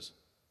Mordecai says.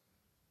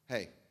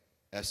 Hey,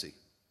 Essie,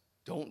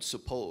 don't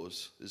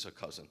suppose, this is her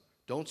cousin,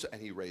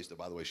 and he raised her.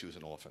 By the way, she was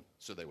an orphan,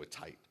 so they were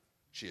tight.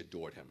 She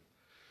adored him.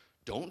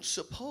 Don't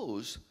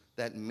suppose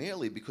that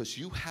merely because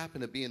you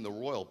happen to be in the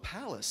royal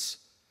palace,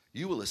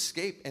 you will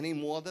escape any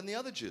more than the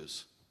other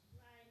Jews.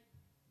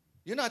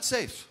 You're not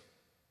safe.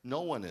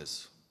 No one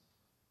is.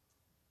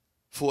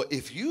 For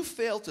if you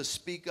fail to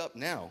speak up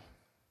now,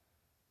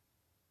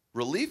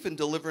 relief and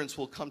deliverance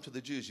will come to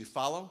the Jews. You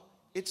follow?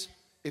 It's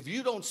if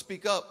you don't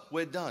speak up,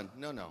 we're done.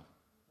 No.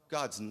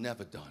 God's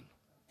never done.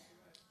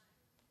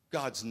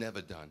 God's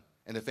never done.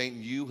 And if ain't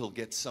you, he'll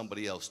get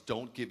somebody else.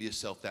 Don't give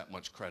yourself that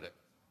much credit.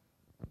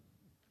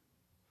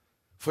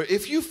 For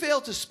if you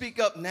fail to speak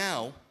up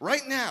now,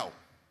 right now,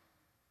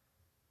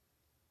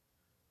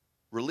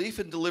 relief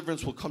and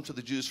deliverance will come to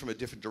the Jews from a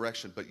different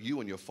direction, but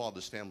you and your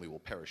father's family will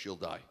perish. You'll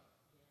die.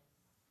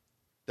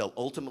 They'll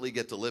ultimately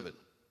get delivered.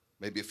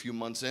 Maybe a few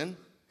months in,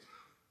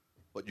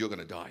 but you're going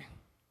to die.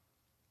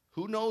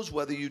 Who knows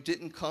whether you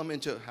didn't come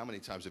into, how many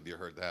times have you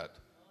heard that?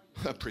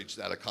 Preached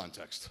out of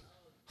context.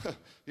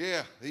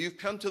 Yeah, you've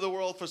come to the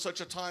world for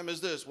such a time as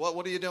this.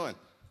 What are you doing?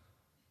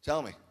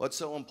 Tell me, what's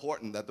so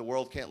important that the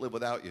world can't live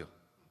without you?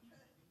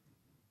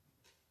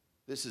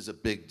 This is a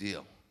big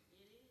deal.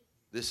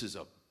 This is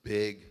a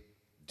big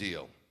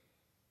deal.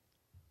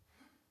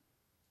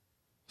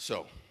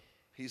 So,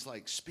 he's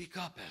like, speak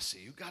up, Essie.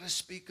 You got to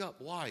speak up.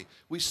 Why?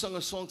 We sung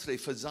a song today,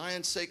 for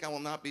Zion's sake, I will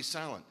not be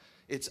silent.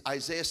 It's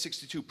Isaiah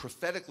 62,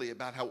 prophetically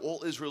about how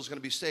all Israel is going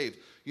to be saved.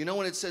 You know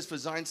when it says, for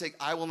Zion's sake,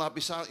 I will not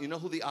be silent, you know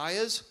who the I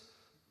is?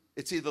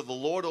 It's either the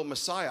Lord or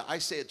Messiah. I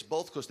say it's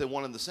both because they're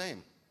one and the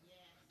same. Yeah.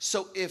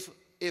 So if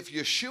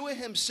Yeshua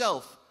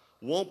himself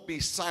won't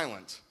be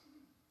silent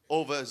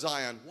over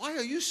Zion, why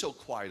are you so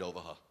quiet over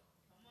her?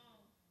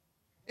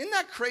 Isn't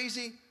that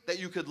crazy that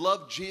you could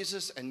love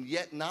Jesus and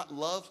yet not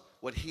love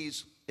what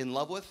he's in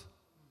love with?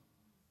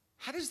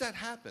 How does that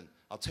happen?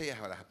 I'll tell you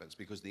how it happens,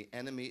 because the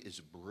enemy is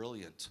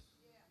brilliant.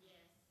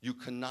 You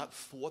cannot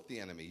thwart the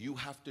enemy. You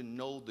have to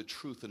know the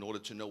truth in order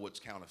to know what's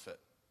counterfeit.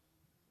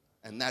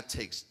 And that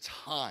takes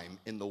time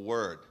in the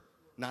Word,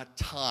 not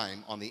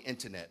time on the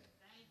internet,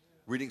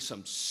 reading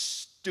some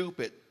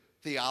stupid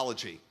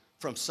theology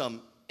from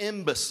some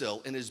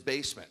imbecile in his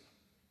basement.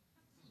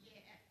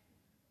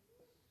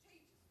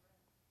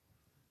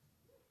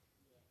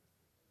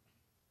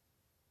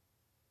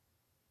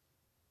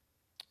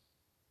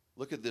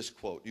 Look at this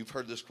quote. You've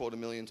heard this quote a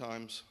million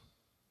times.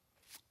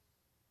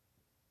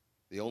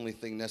 The only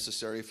thing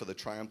necessary for the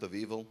triumph of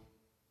evil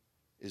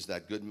is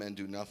that good men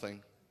do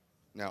nothing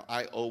Now,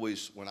 I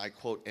always, when I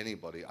quote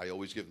anybody, I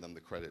always give them the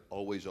credit.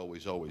 Always,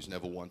 always, always.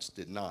 Never once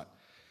did not.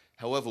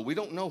 However, we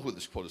don't know who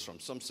this quote is from.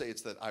 Some say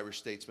it's that Irish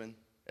statesman,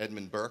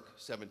 Edmund Burke,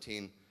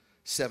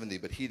 1770,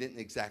 but he didn't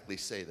exactly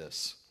say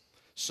this.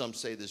 Some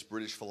say this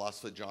British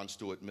philosopher, John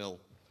Stuart Mill,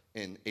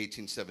 in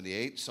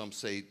 1878. Some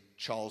say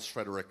Charles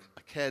Frederick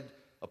Aked,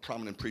 a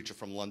prominent preacher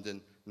from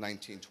London,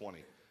 1920.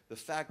 The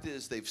fact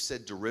is, they've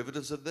said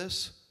derivatives of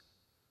this,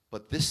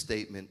 but this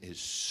statement is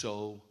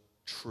so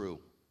true.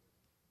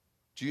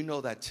 Do you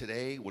know that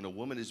today, when a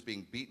woman is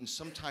being beaten,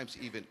 sometimes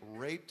even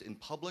raped in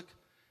public,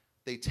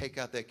 they take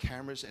out their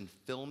cameras and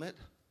film it,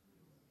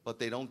 but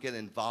they don't get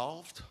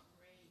involved?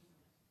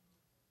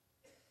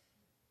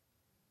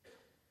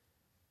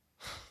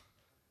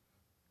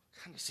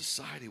 What kind of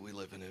society we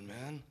living in,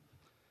 man?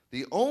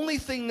 The only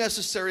thing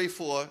necessary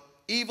for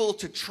evil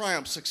to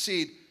triumph,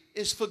 succeed,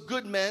 is for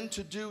good men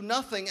to do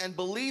nothing. And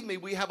believe me,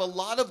 we have a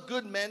lot of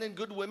good men and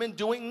good women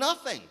doing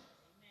nothing. Amen.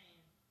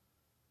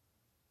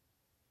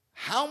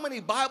 How many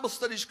Bible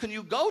studies can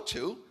you go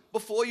to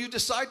before you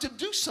decide to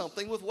do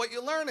something with what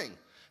you're learning?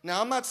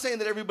 Now, I'm not saying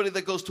that everybody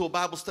that goes to a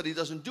Bible study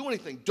doesn't do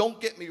anything. Don't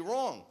get me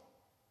wrong.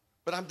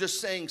 But I'm just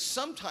saying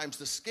sometimes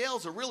the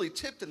scales are really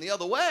tipped in the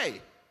other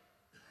way.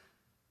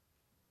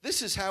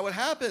 This is how it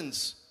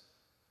happens.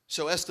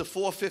 So Esther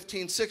 4,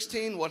 15,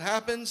 16, what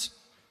happens?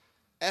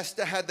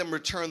 Esther had them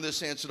return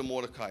this answer to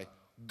Mordecai.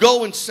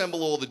 Go and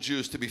assemble all the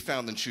Jews to be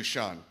found in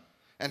Shushan,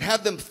 and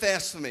have them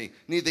fast for me,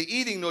 neither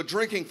eating nor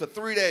drinking for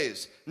 3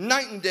 days,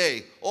 night and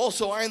day.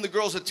 Also I and the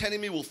girls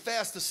attending me will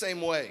fast the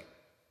same way.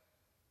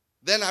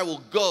 Then I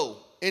will go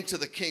into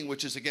the king,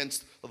 which is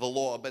against the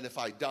law, but if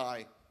I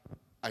die,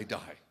 I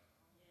die.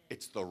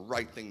 It's the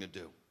right thing to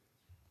do.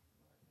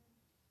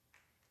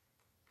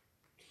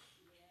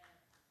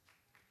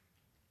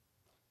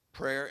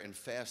 Prayer and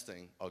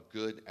fasting are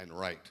good and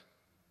right,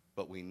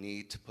 but we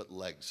need to put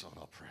legs on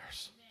our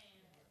prayers.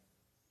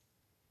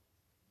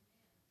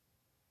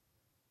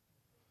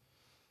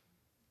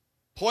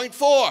 Point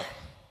 4,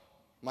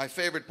 my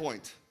favorite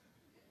point.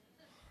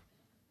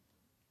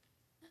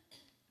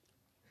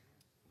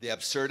 The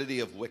absurdity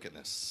of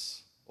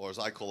wickedness, or as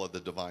I call it, the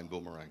divine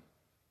boomerang.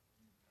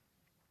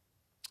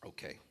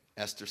 Okay,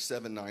 Esther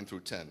 7, 9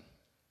 through 10.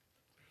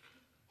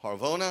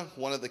 Harvona,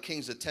 one of the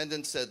king's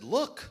attendants, said,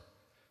 look,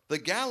 the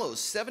gallows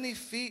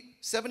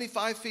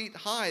 75 feet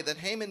high that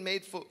Haman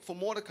made for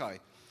Mordecai.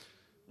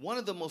 One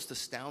of the most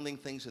astounding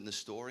things in the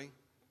story,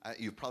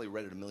 you've probably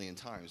read it a million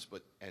times,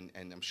 but and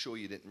I'm sure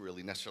you didn't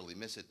really necessarily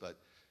miss it, but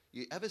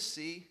you ever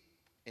see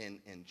in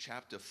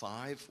chapter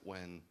 5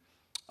 when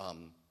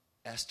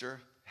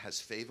Esther has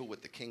favor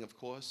with the king, of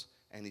course,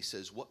 and he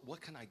says,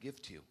 what can I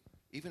give to you?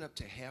 Even up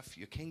to half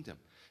your kingdom.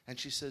 And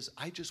she says,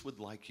 I just would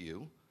like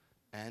you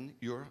and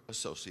your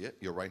associate,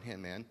 your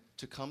right-hand man,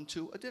 to come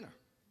to a dinner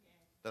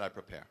that I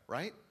prepare,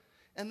 right?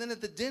 And then at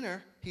the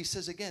dinner, he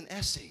says again,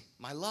 Essie,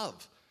 my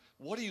love,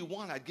 what do you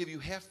want? I'd give you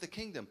half the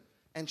kingdom.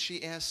 And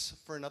she asks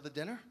for another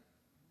dinner.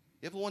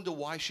 You ever wonder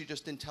why she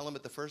just didn't tell him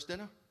at the first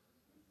dinner?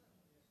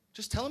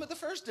 Just tell him at the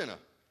first dinner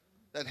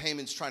that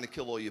Haman's trying to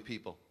kill all your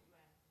people.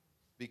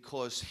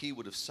 Because he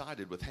would have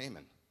sided with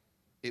Haman.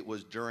 It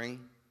was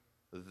during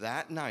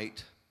that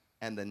night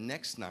and the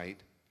next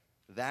night,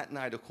 that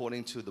night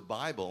according to the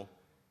Bible,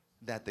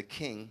 that the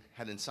king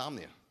had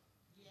insomnia.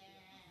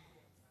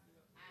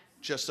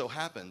 Just so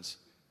happens.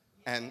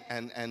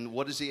 And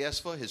what does he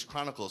ask for? His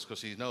chronicles,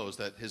 because he knows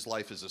that his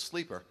life is a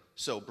sleeper.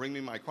 So bring me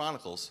my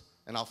chronicles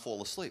and I'll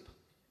fall asleep.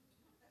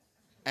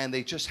 And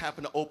they just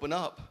happen to open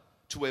up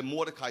to where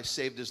Mordecai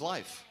saved his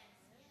life.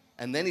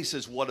 And then he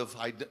says, what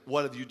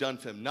have you done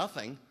for him?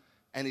 Nothing.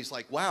 And he's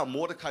like, wow,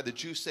 Mordecai, the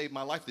Jews saved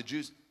my life. The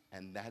Jews.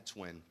 And that's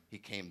when he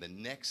came the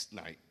next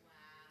night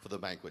for the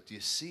banquet. Do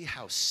you see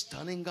how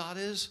stunning God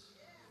is?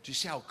 Do you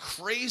see how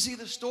crazy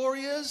the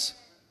story is?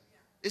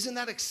 Isn't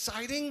that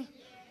exciting?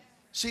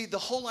 See, the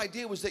whole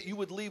idea was that you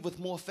would leave with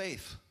more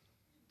faith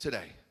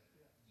today.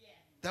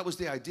 That was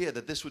the idea,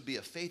 that this would be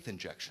a faith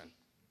injection.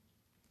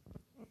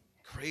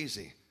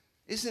 Crazy.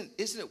 Isn't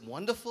it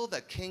wonderful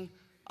that King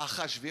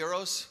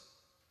Ahasuerus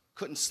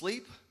couldn't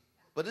sleep?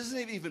 But isn't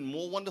it even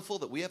more wonderful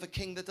that we have a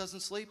king that doesn't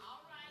sleep? All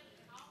right.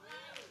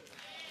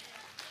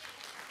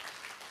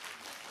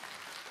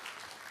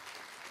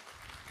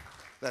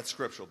 That's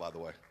scriptural, by the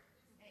way.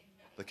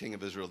 The king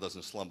of Israel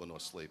doesn't slumber nor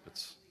sleep.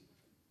 It's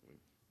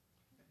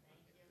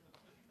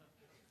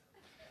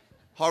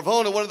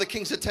Harvona, one of the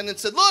king's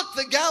attendants, said, look,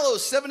 the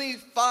gallows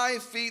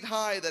 75 feet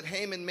high that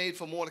Haman made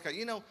for Mordecai.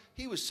 You know,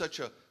 he was such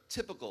a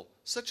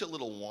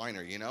little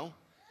whiner, you know.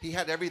 He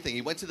had everything.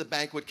 He went to the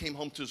banquet, came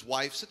home to his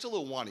wife, such a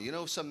little whiner. You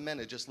know, some men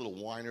are just little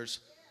whiners.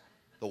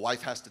 The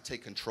wife has to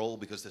take control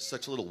because they're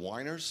such little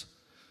whiners.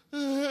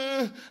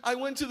 I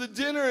went to the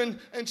dinner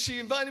and she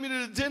invited me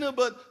to the dinner,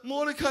 but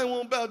Mordecai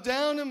won't bow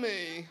down to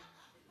me.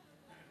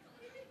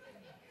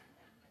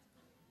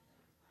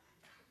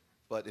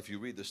 But if you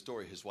read the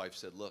story, his wife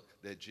said, look,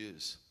 they're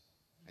Jews,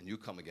 and you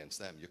come against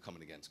them, you're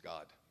coming against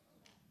God.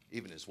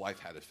 Even his wife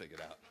had it figured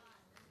out.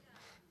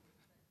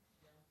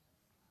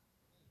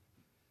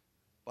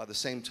 By the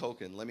same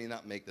token, let me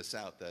not make this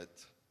out that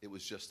it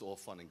was just all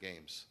fun and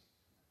games.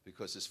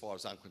 Because as far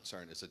as I'm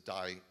concerned, as a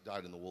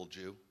dyed-in-the-wool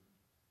Jew,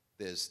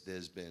 there's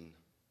been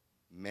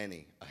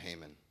many a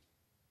Haman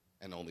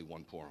and only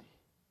one Purim.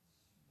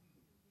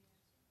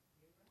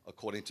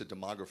 According to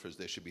demographers,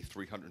 there should be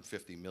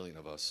 350 million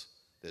of us.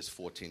 There's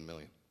 14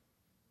 million.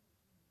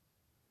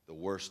 The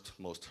worst,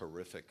 most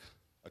horrific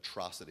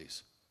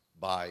atrocities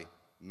by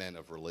men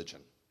of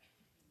religion.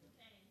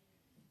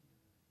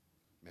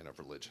 Men of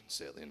religion,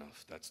 sadly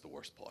enough, that's the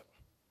worst part.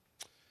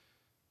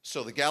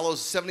 So the gallows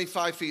is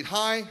 75 feet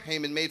high.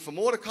 Haman made for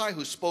Mordecai,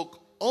 who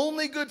spoke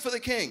only good for the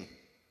king,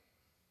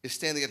 is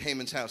standing at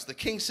Haman's house. The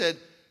king said,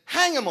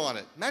 hang him on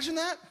it. Imagine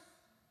that.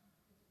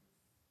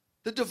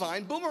 The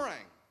divine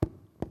boomerang.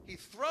 He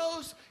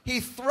throws,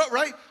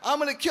 right? I'm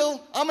going to kill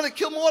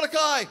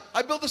Mordecai.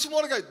 I built this for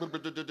Mordecai.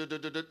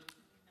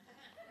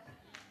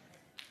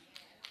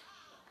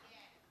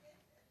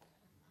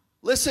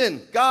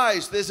 Listen,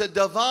 guys, there's a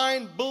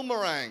divine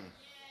boomerang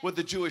with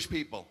the Jewish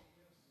people.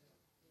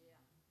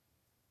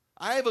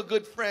 I have a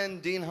good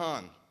friend, Dean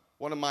Hahn,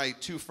 one of my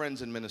two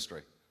friends in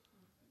ministry.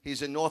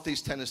 He's in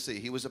Northeast Tennessee.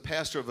 He was a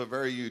pastor of a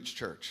very huge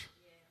church.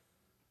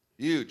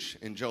 Huge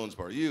in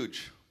Jonesboro,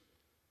 huge.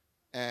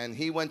 And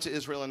he went to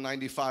Israel in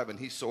 95, and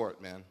he saw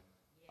it, man.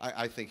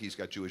 I think he's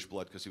got Jewish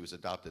blood because he was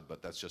adopted,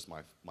 but that's just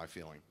my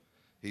feeling.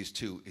 He's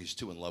too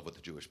in love with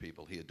the Jewish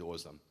people. He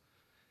adores them.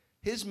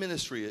 His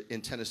ministry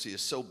in Tennessee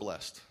is so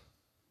blessed.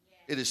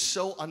 It is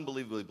so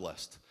unbelievably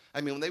blessed.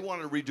 I mean, when they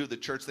wanted to redo the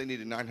church, they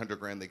needed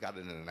 $900,000. They got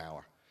it in an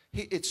hour.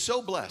 It's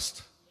so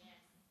blessed.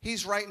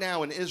 He's right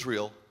now in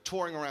Israel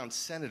touring around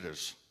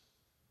senators,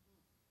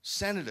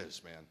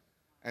 man,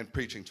 and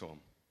preaching to them.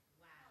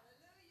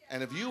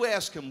 And if you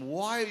ask him,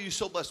 why are you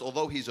so blessed?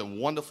 Although he's a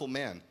wonderful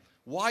man,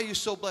 why are you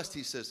so blessed?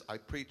 He says, I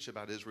preach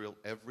about Israel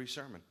every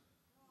sermon.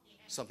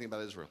 Something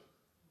about Israel.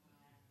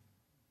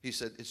 He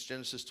said, it's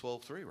Genesis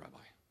 12:3, Rabbi.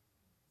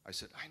 I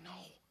said, I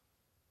know.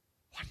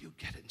 Why do you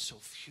get it and so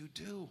few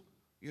do?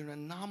 You're an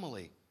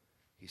anomaly.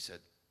 He said,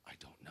 I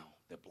don't know.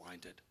 They're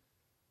blinded.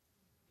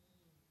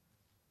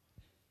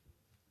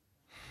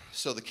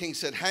 So the king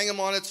said, hang him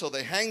on it. So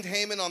they hanged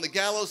Haman on the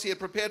gallows he had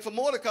prepared for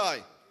Mordecai.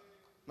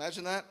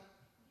 Imagine that.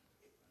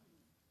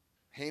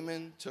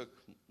 Haman took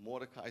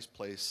Mordecai's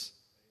place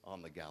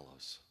on the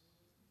gallows.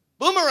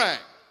 Boomerang!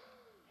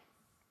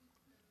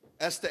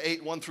 Esther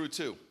 8, 1 through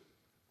 2.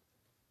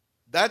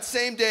 That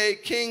same day,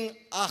 King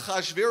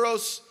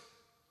Ahasuerus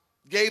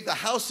gave the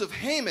house of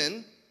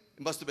Haman,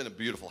 it must have been a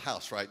beautiful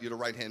house, right? You're the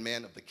right-hand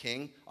man of the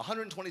king,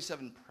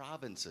 127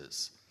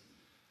 provinces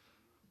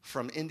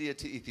from India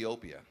to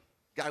Ethiopia.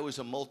 Guy was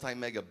a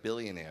multi-mega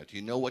billionaire. Do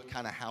you know what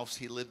kind of house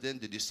he lived in?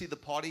 Did you see the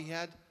party he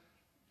had?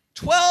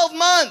 12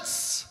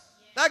 months!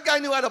 That guy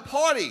knew how to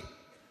party.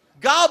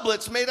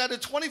 Goblets made out of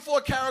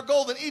 24-karat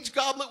gold, and each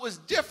goblet was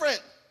different.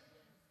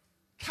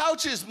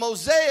 Couches,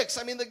 mosaics.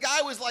 I mean, the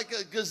guy was like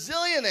a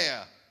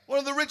gazillionaire. One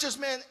of the richest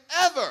men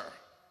ever.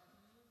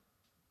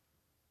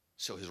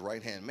 So his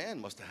right-hand man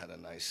must have had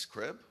a nice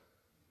crib.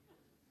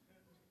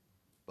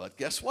 But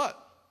guess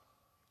what?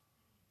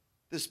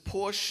 This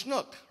poor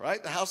schnook,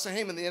 right? The house of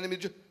Haman, the enemy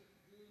of Jew.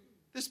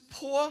 This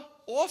poor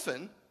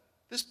orphan,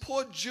 this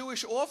poor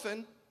Jewish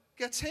orphan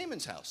gets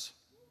Haman's house.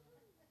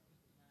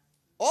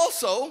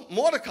 Also,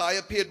 Mordecai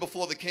appeared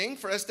before the king,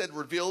 for Esther had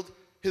revealed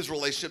his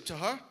relationship to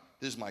her.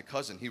 This is my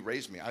cousin. He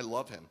raised me. I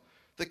love him.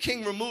 The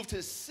king removed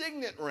his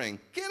signet ring.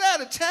 Get out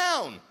of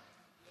town.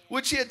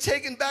 Which he had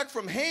taken back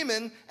from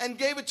Haman and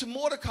gave it to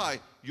Mordecai.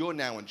 You're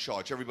now in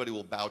charge. Everybody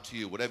will bow to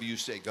you. Whatever you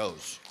say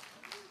goes.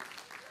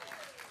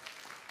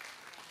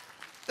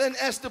 Then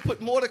Esther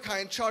put Mordecai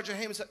in charge of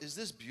Haman. Is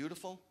this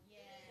beautiful? Yes.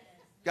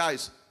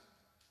 Guys,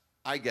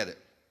 I get it.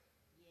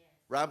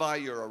 Rabbi,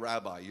 you're a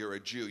rabbi. You're a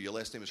Jew. Your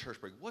last name is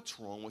Hershberg. What's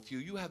wrong with you?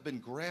 You have been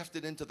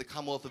grafted into the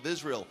Commonwealth of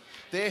Israel.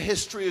 Their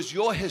history is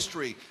your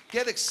history.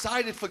 Get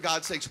excited for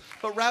God's sakes.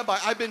 But Rabbi,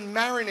 I've been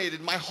marinated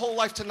my whole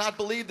life to not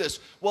believe this.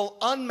 Well,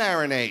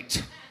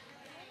 unmarinate.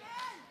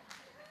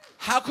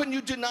 How can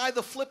you deny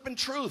the flippant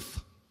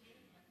truth?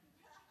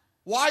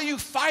 Why are you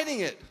fighting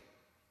it?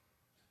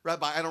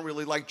 Rabbi, I don't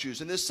really like Jews.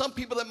 And there's some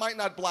people that might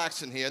not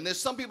blacks in here. And there's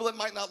some people that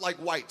might not like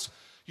whites.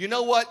 You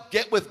know what?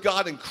 Get with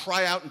God and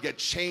cry out and get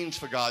changed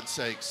for God's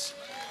sakes.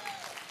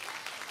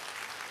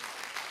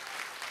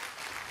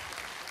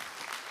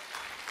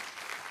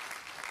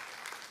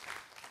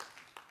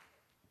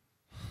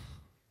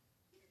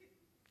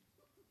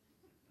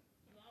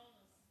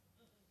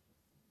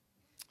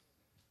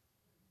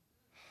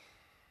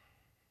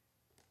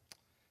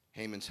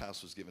 Haman's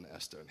house was given to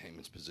Esther, and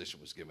Haman's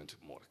position was given to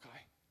Mordecai.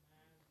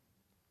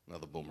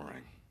 Another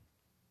boomerang.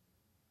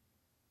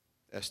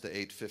 Esther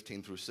 8,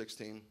 15 through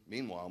 16.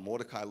 Meanwhile,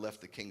 Mordecai left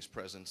the king's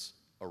presence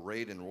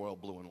arrayed in royal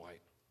blue and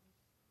white.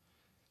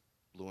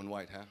 Blue and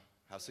white, huh?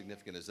 How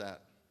significant is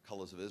that?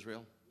 Colors of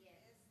Israel? Yes.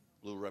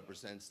 Blue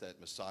represents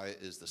that Messiah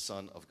is the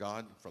Son of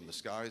God from the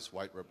skies.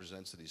 White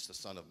represents that he's the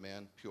Son of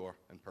Man, pure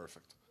and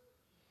perfect.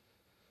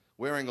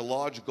 Wearing a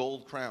large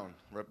gold crown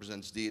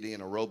represents deity,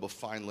 and a robe of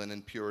fine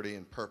linen, purity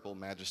and purple,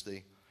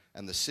 majesty.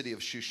 And the city of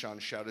Shushan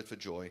shouted for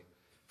joy,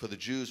 For the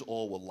Jews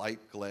all were light,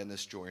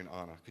 gladness, joy, and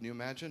honor. Can you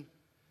imagine?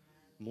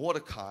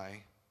 Mordecai,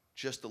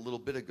 just a little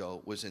bit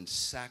ago, was in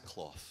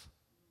sackcloth.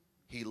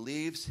 He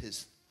leaves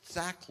his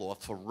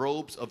sackcloth for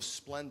robes of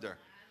splendor.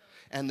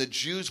 And the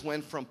Jews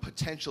went from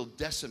potential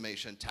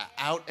decimation to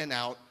out and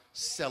out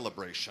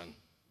celebration.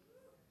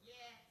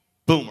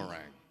 Boomerang.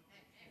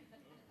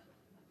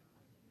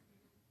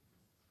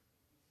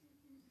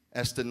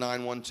 Esther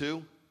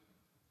 9:1-2.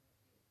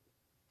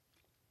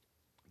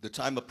 The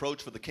time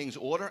approached for the king's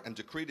order and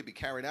decree to be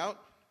carried out,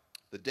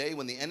 the day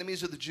when the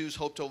enemies of the Jews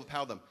hoped to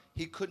overpower them.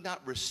 He could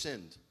not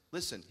rescind.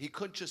 Listen, he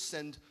couldn't just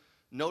send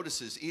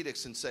notices,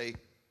 edicts, and say,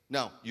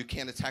 no, you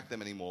can't attack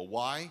them anymore.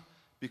 Why?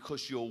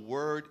 Because your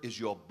word is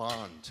your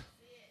bond.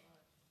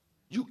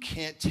 You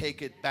can't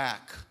take it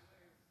back.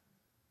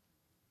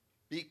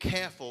 Be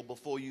careful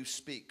before you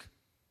speak.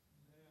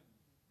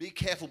 Be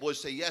careful,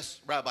 boys. Say, yes,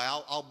 Rabbi,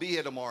 I'll be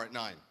here tomorrow at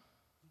 9.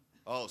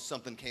 Oh,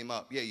 something came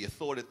up. Yeah, you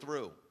thought it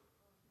through.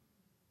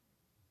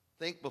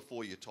 Think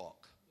before you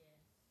talk.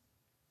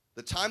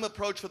 The time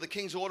approached for the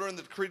king's order and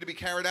the decree to be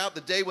carried out,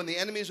 the day when the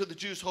enemies of the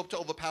Jews hoped to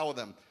overpower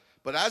them.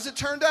 But as it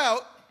turned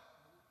out,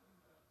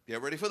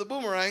 get ready for the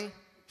boomerang,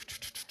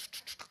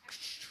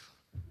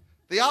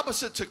 the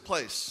opposite took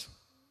place.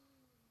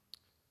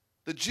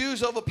 The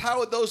Jews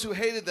overpowered those who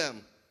hated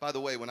them. By the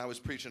way, when I was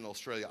preaching in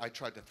Australia, I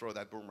tried to throw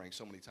that boomerang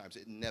so many times,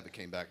 it never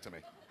came back to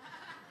me.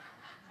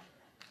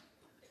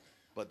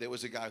 But there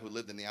was a guy who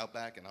lived in the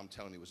outback, and I'm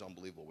telling you, it was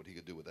unbelievable what he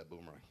could do with that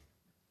boomerang.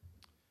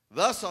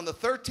 Thus, on the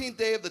 13th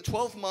day of the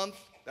 12th month,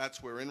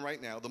 that's where we're in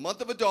right now, the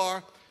month of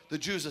Adar, the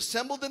Jews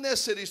assembled in their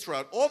cities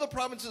throughout all the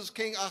provinces of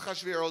King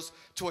Ahasuerus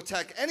to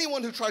attack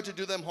anyone who tried to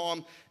do them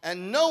harm,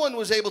 and no one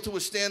was able to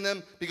withstand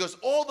them because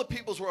all the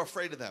peoples were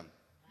afraid of them.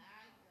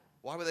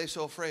 Why were they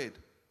so afraid?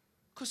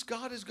 Because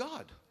God is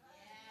God.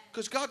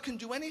 Because God can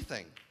do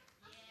anything.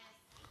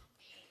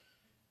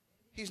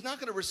 He's not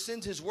going to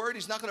rescind his word.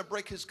 He's not going to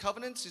break his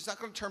covenants. He's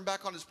not going to turn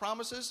back on his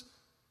promises.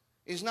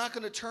 He's not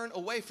going to turn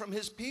away from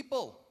his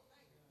people.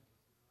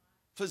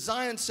 For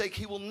Zion's sake,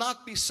 he will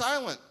not be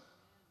silent.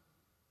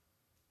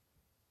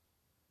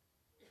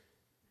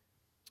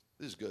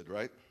 This is good,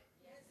 right?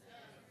 Yes, sir.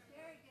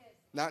 Very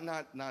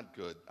good. Not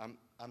good.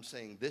 I'm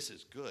saying this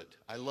is good.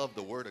 I love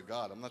the word of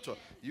God. I'm not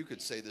talking. You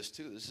could say this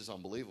too. This is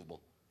unbelievable.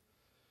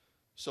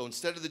 So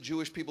instead of the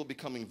Jewish people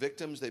becoming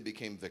victims, they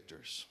became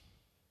victors.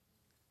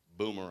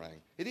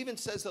 Boomerang. It even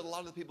says that a lot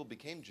of the people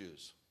became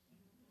Jews.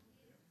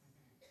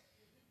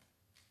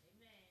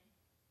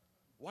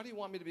 Why do you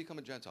want me to become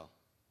a Gentile?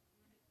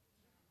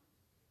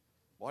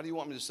 Why do you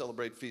want me to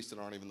celebrate feasts that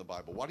aren't even in the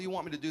Bible? Why do you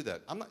want me to do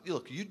that?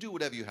 Look, you do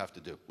whatever you have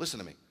to do. Listen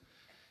to me.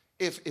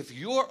 If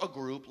you're a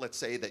group, let's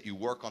say, that you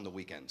work on the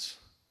weekends,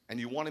 and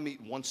you want to meet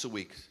once a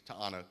week to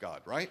honor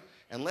God, right?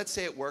 And let's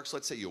say it works.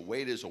 Let's say you're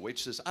waiters or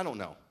waitresses. I don't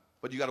know.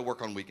 But you got to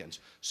work on weekends.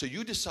 So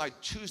you decide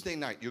Tuesday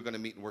night you're going to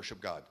meet and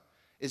worship God.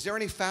 Is there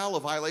any foul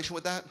or violation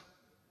with that?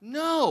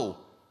 No.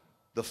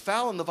 The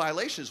foul and the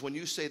violation is when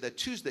you say that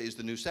Tuesday is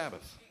the new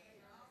Sabbath.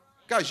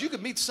 Guys, you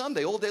could meet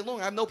Sunday all day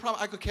long. I have no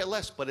problem. I could care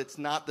less, but it's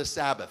not the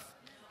Sabbath.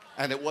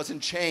 And it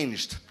wasn't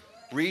changed.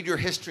 Read your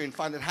history and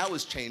find out how it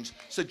was changed.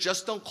 So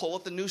just don't call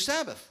it the new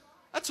Sabbath.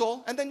 That's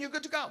all. And then you're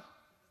good to go.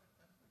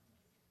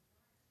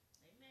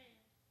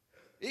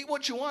 Eat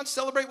what you want.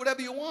 Celebrate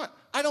whatever you want.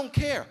 I don't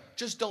care.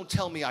 Just don't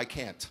tell me I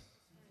can't.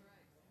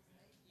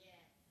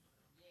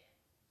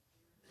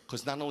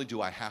 Because not only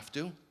do I have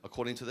to,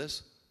 according to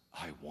this,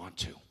 I want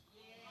to.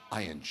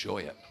 I enjoy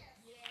it.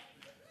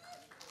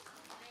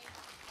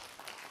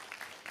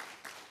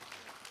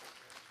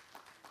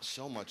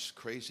 So much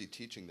crazy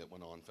teaching that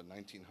went on for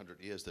 1900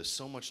 years. There's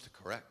so much to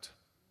correct.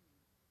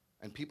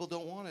 And people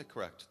don't want to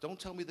correct. Don't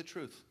tell me the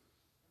truth.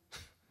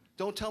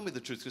 Don't tell me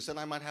the truth, because then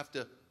I might have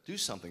to do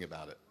something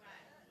about it.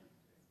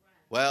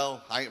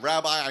 Well,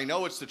 Rabbi, I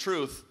know it's the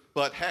truth,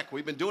 but heck,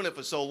 we've been doing it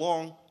for so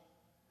long.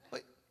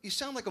 Like, you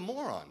sound like a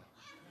moron.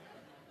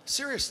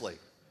 Seriously.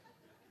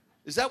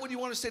 Is that what you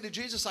want to say to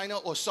Jesus? I know,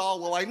 or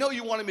Saul, well, I know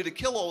you wanted me to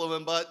kill all of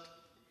them, but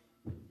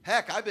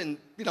heck, I've been,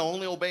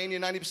 only obeying you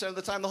 90% of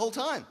the time the whole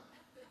time.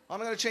 I'm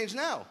not going to change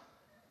now.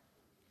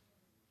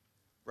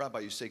 Rabbi,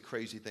 you say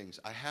crazy things.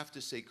 I have to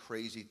say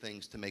crazy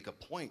things to make a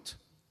point.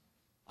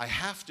 I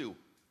have to.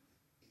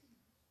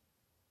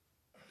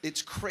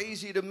 It's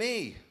crazy to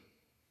me.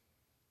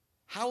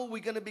 How are we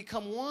going to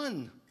become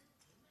one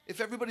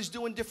if everybody's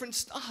doing different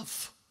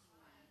stuff?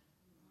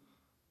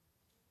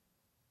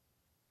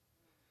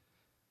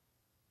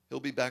 He'll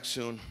be back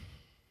soon.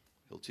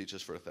 He'll teach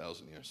us for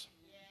 1,000 years.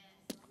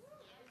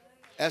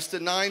 Esther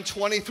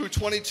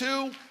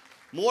 9:20-22.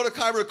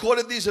 Mordecai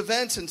recorded these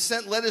events and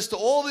sent letters to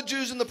all the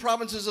Jews in the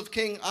provinces of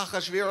King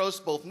Ahasuerus,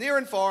 both near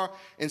and far,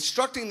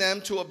 instructing them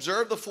to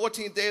observe the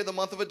 14th day of the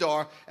month of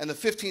Adar and the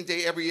 15th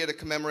day every year to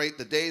commemorate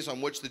the days on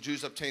which the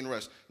Jews obtain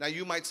rest. Now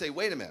you might say,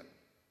 wait a minute.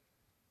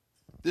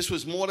 This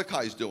was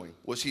Mordecai's doing.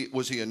 Was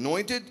he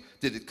anointed?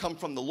 Did it come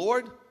from the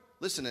Lord?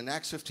 Listen, in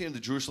Acts 15 of the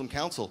Jerusalem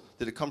Council,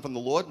 did it come from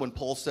the Lord when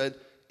Paul said,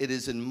 it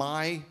is in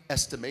my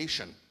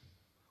estimation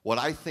what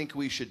I think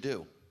we should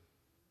do?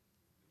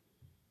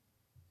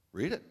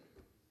 Read it.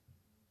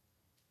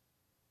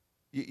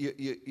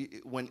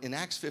 When in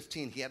Acts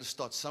 15, he had to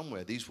start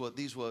somewhere. These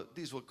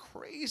were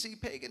crazy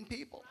pagan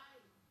people.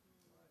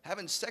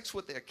 Having sex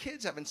with their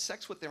kids, having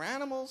sex with their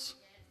animals.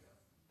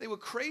 They were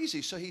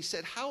crazy. So he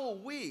said, how are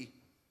we,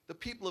 the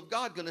people of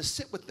God, going to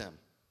sit with them?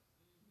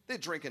 They're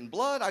drinking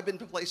blood. I've been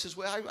to places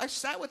where I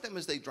sat with them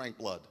as they drank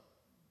blood.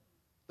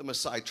 The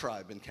Maasai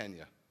tribe in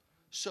Kenya.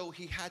 So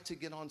he had to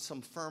get on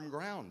some firm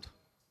ground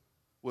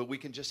where we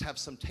can just have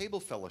some table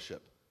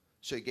fellowship.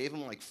 So he gave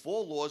them like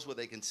 4 laws where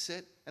they can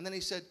sit. And then he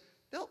said,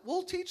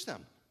 we'll teach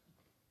them.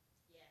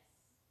 Yes.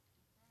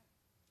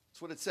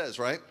 That's what it says,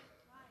 right?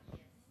 Yes.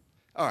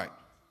 All right.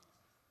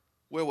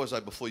 Where was I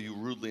before you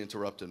rudely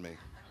interrupted me?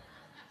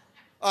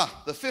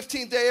 The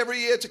 15th day every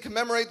year to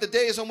commemorate the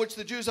days on which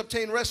the Jews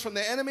obtained rest from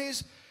their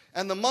enemies,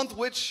 and the month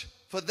which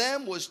for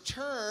them was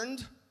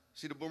turned,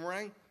 see the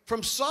boomerang,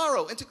 from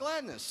sorrow into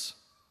gladness,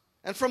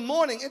 and from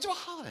mourning into a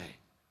holiday.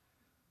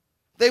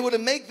 They were to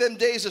make them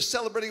days of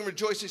celebrating and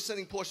rejoicing,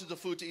 sending portions of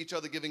food to each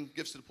other, giving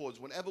gifts to the poor.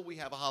 Whenever we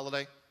have a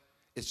holiday,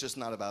 it's just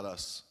not about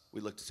us.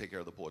 We look to take care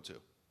of the poor too.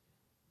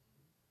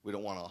 We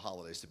don't want our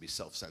holidays to be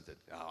self-centered.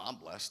 Oh, I'm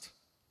blessed.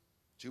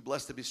 Too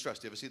blessed to be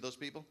stressed. You ever see those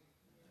people?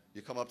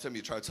 You come up to them,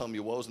 you try to tell them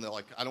your woes, and they're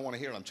like, I don't want to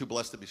hear it. I'm too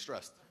blessed to be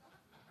stressed.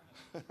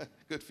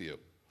 Good for you.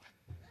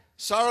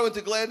 Sorrow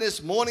into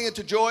gladness, mourning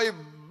into joy,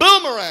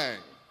 boomerang.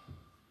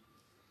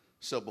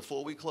 So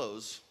before we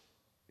close,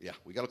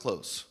 we got to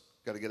close.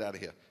 Got to get out of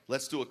here.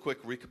 Let's do a quick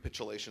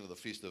recapitulation of the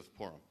Feast of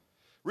Purim.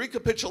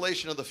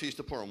 Recapitulation of the Feast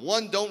of Purim.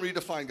 1, don't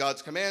redefine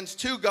God's commands.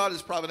 2, God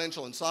is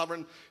providential and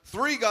sovereign.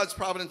 3, God's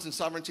providence and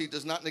sovereignty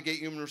does not negate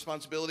human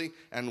responsibility,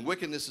 and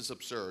wickedness is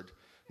absurd.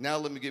 Now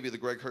let me give you the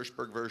Greg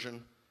Hershberg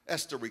version.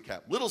 Esther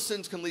recap. Little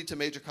sins can lead to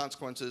major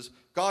consequences.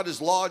 God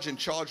is large and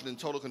charged and in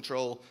total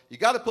control. You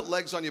got to put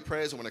legs on your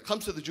prayers, and when it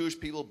comes to the Jewish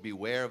people,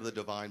 beware of the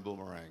divine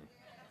boomerang.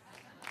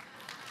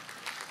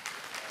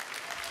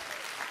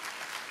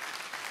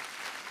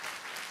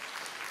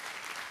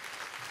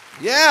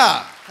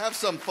 Yeah, have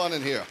some fun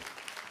in here.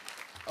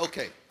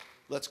 Okay,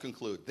 let's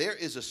conclude. There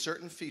is a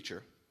certain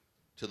feature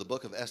to the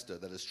book of Esther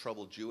that has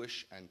troubled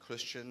Jewish and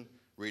Christian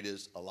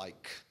readers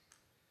alike.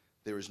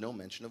 There is no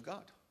mention of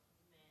God.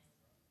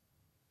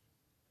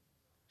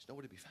 He's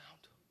nowhere to be found.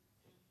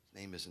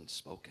 His name isn't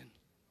spoken.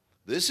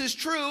 This is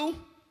true.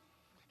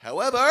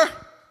 However,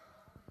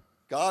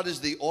 God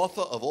is the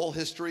author of all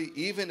history,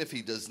 even if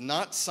he does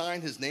not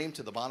sign his name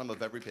to the bottom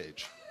of every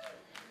page.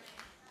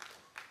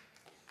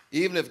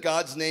 Even if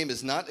God's name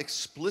is not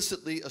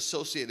explicitly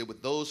associated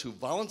with those who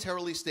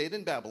voluntarily stayed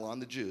in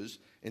Babylon, the Jews,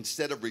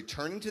 instead of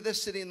returning to their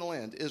city in the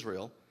land,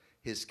 Israel,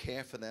 his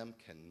care for them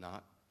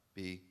cannot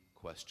be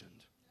questioned.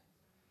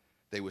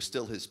 They were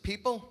still his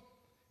people,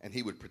 and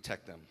he would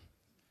protect them.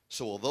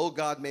 So although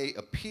God may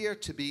appear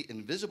to be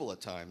invisible at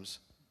times,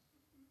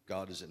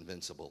 God is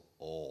invincible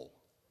all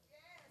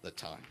the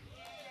time.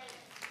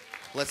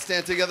 Let's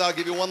stand together. I'll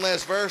give you one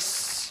last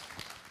verse.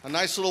 A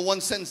nice little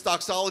one-sentence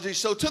doxology.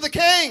 So to the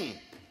King,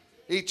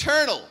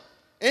 eternal,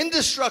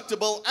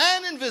 indestructible,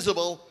 and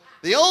invisible,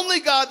 the only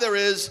God there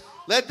is,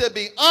 let there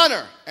be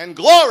honor and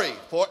glory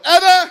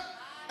forever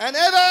and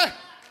ever.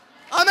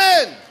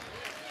 Amen.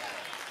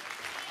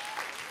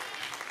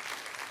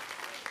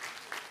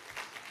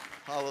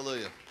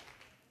 Hallelujah.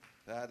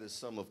 That is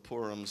some of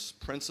Purim's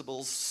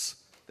principles.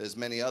 There's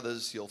many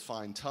others. You'll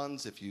find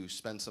tons if you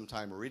spend some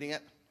time reading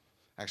it,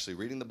 actually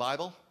reading the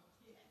Bible.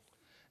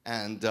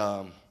 And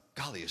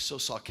golly, it's so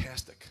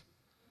sarcastic.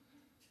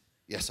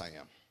 Yes, I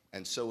am.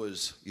 And so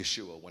is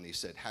Yeshua when he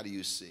said, how do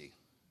you see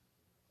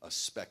a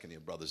speck in your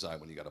brother's eye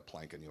when you got a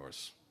plank in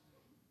yours?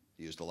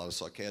 He used a lot of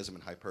sarcasm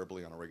and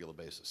hyperbole on a regular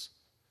basis.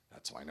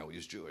 That's how I know he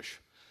was Jewish.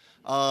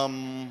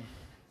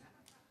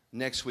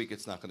 Next week,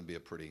 it's not going to be a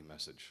pretty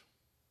message.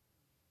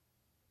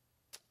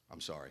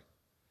 I'm sorry.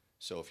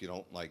 So if you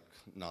don't like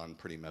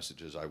non-pretty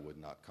messages, I would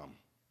not come.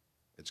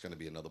 It's going to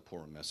be another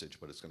Purim message,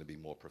 but it's going to be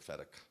more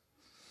prophetic.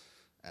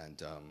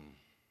 And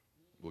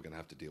we're going to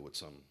have to deal with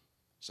some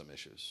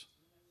issues.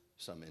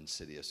 Some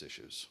insidious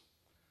issues.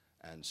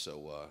 And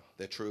so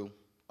they're true.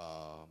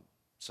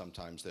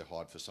 Sometimes they're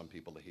hard for some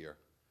people to hear.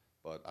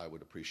 But I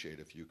would appreciate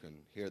if you can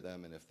hear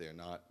them, and if they're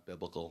not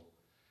biblical,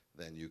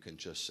 then you can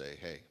just say,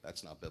 hey,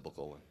 that's not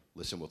biblical, and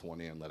listen with one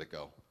ear and let it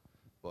go.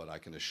 But I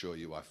can assure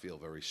you I feel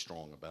very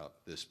strong about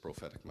this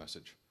prophetic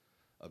message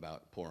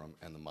about Purim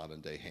and the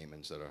modern-day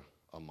Hamans that are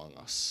among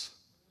us.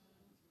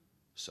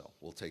 So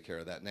we'll take care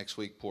of that. Next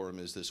week, Purim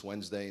is this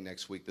Wednesday.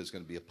 Next week, there's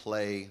going to be a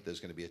play. There's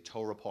going to be a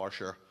Torah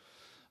parsha.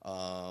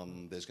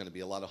 There's going to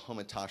be a lot of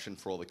humatashin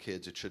for all the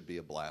kids. It should be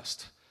a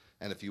blast.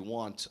 And if you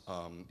want,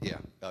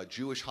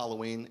 Jewish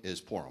Halloween is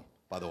Purim,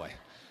 by the way.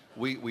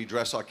 We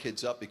dress our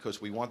kids up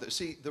because we want them.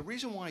 See, the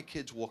reason why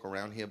kids walk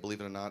around here, believe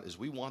it or not, is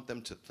we want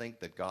them to think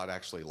that God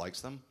actually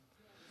likes them.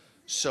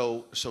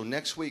 So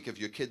next week, if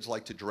your kids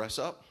like to dress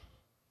up,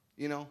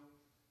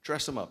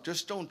 dress them up.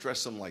 Just don't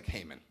dress them like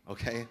Haman,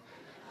 okay?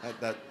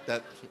 That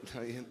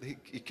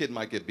your kid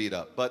might get beat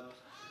up. But,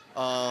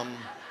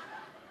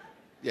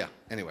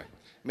 anyway.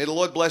 May the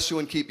Lord bless you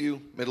and keep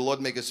you. May the Lord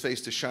make his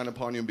face to shine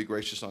upon you and be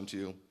gracious unto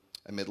you.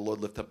 And may the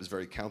Lord lift up his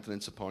very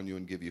countenance upon you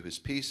and give you his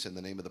peace in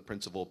the name of the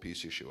Prince of all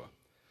peace, Yeshua.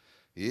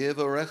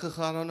 Yivarechecha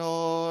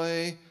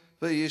Adonai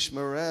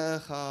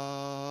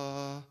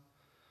v'yishmerecha.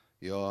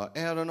 Yo'er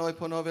Adonai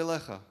panav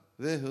elecha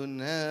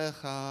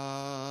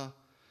v'hunecha.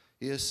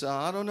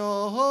 Yisa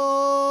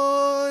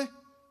Adonai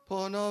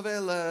panav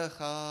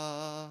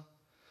elecha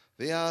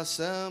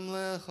v'yasem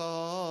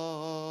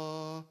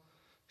lecha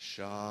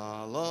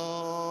shalom.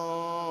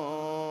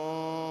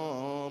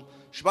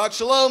 Shabbat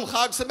shalom.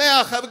 Chag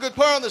Sameach. Have a good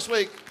Purim this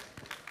week.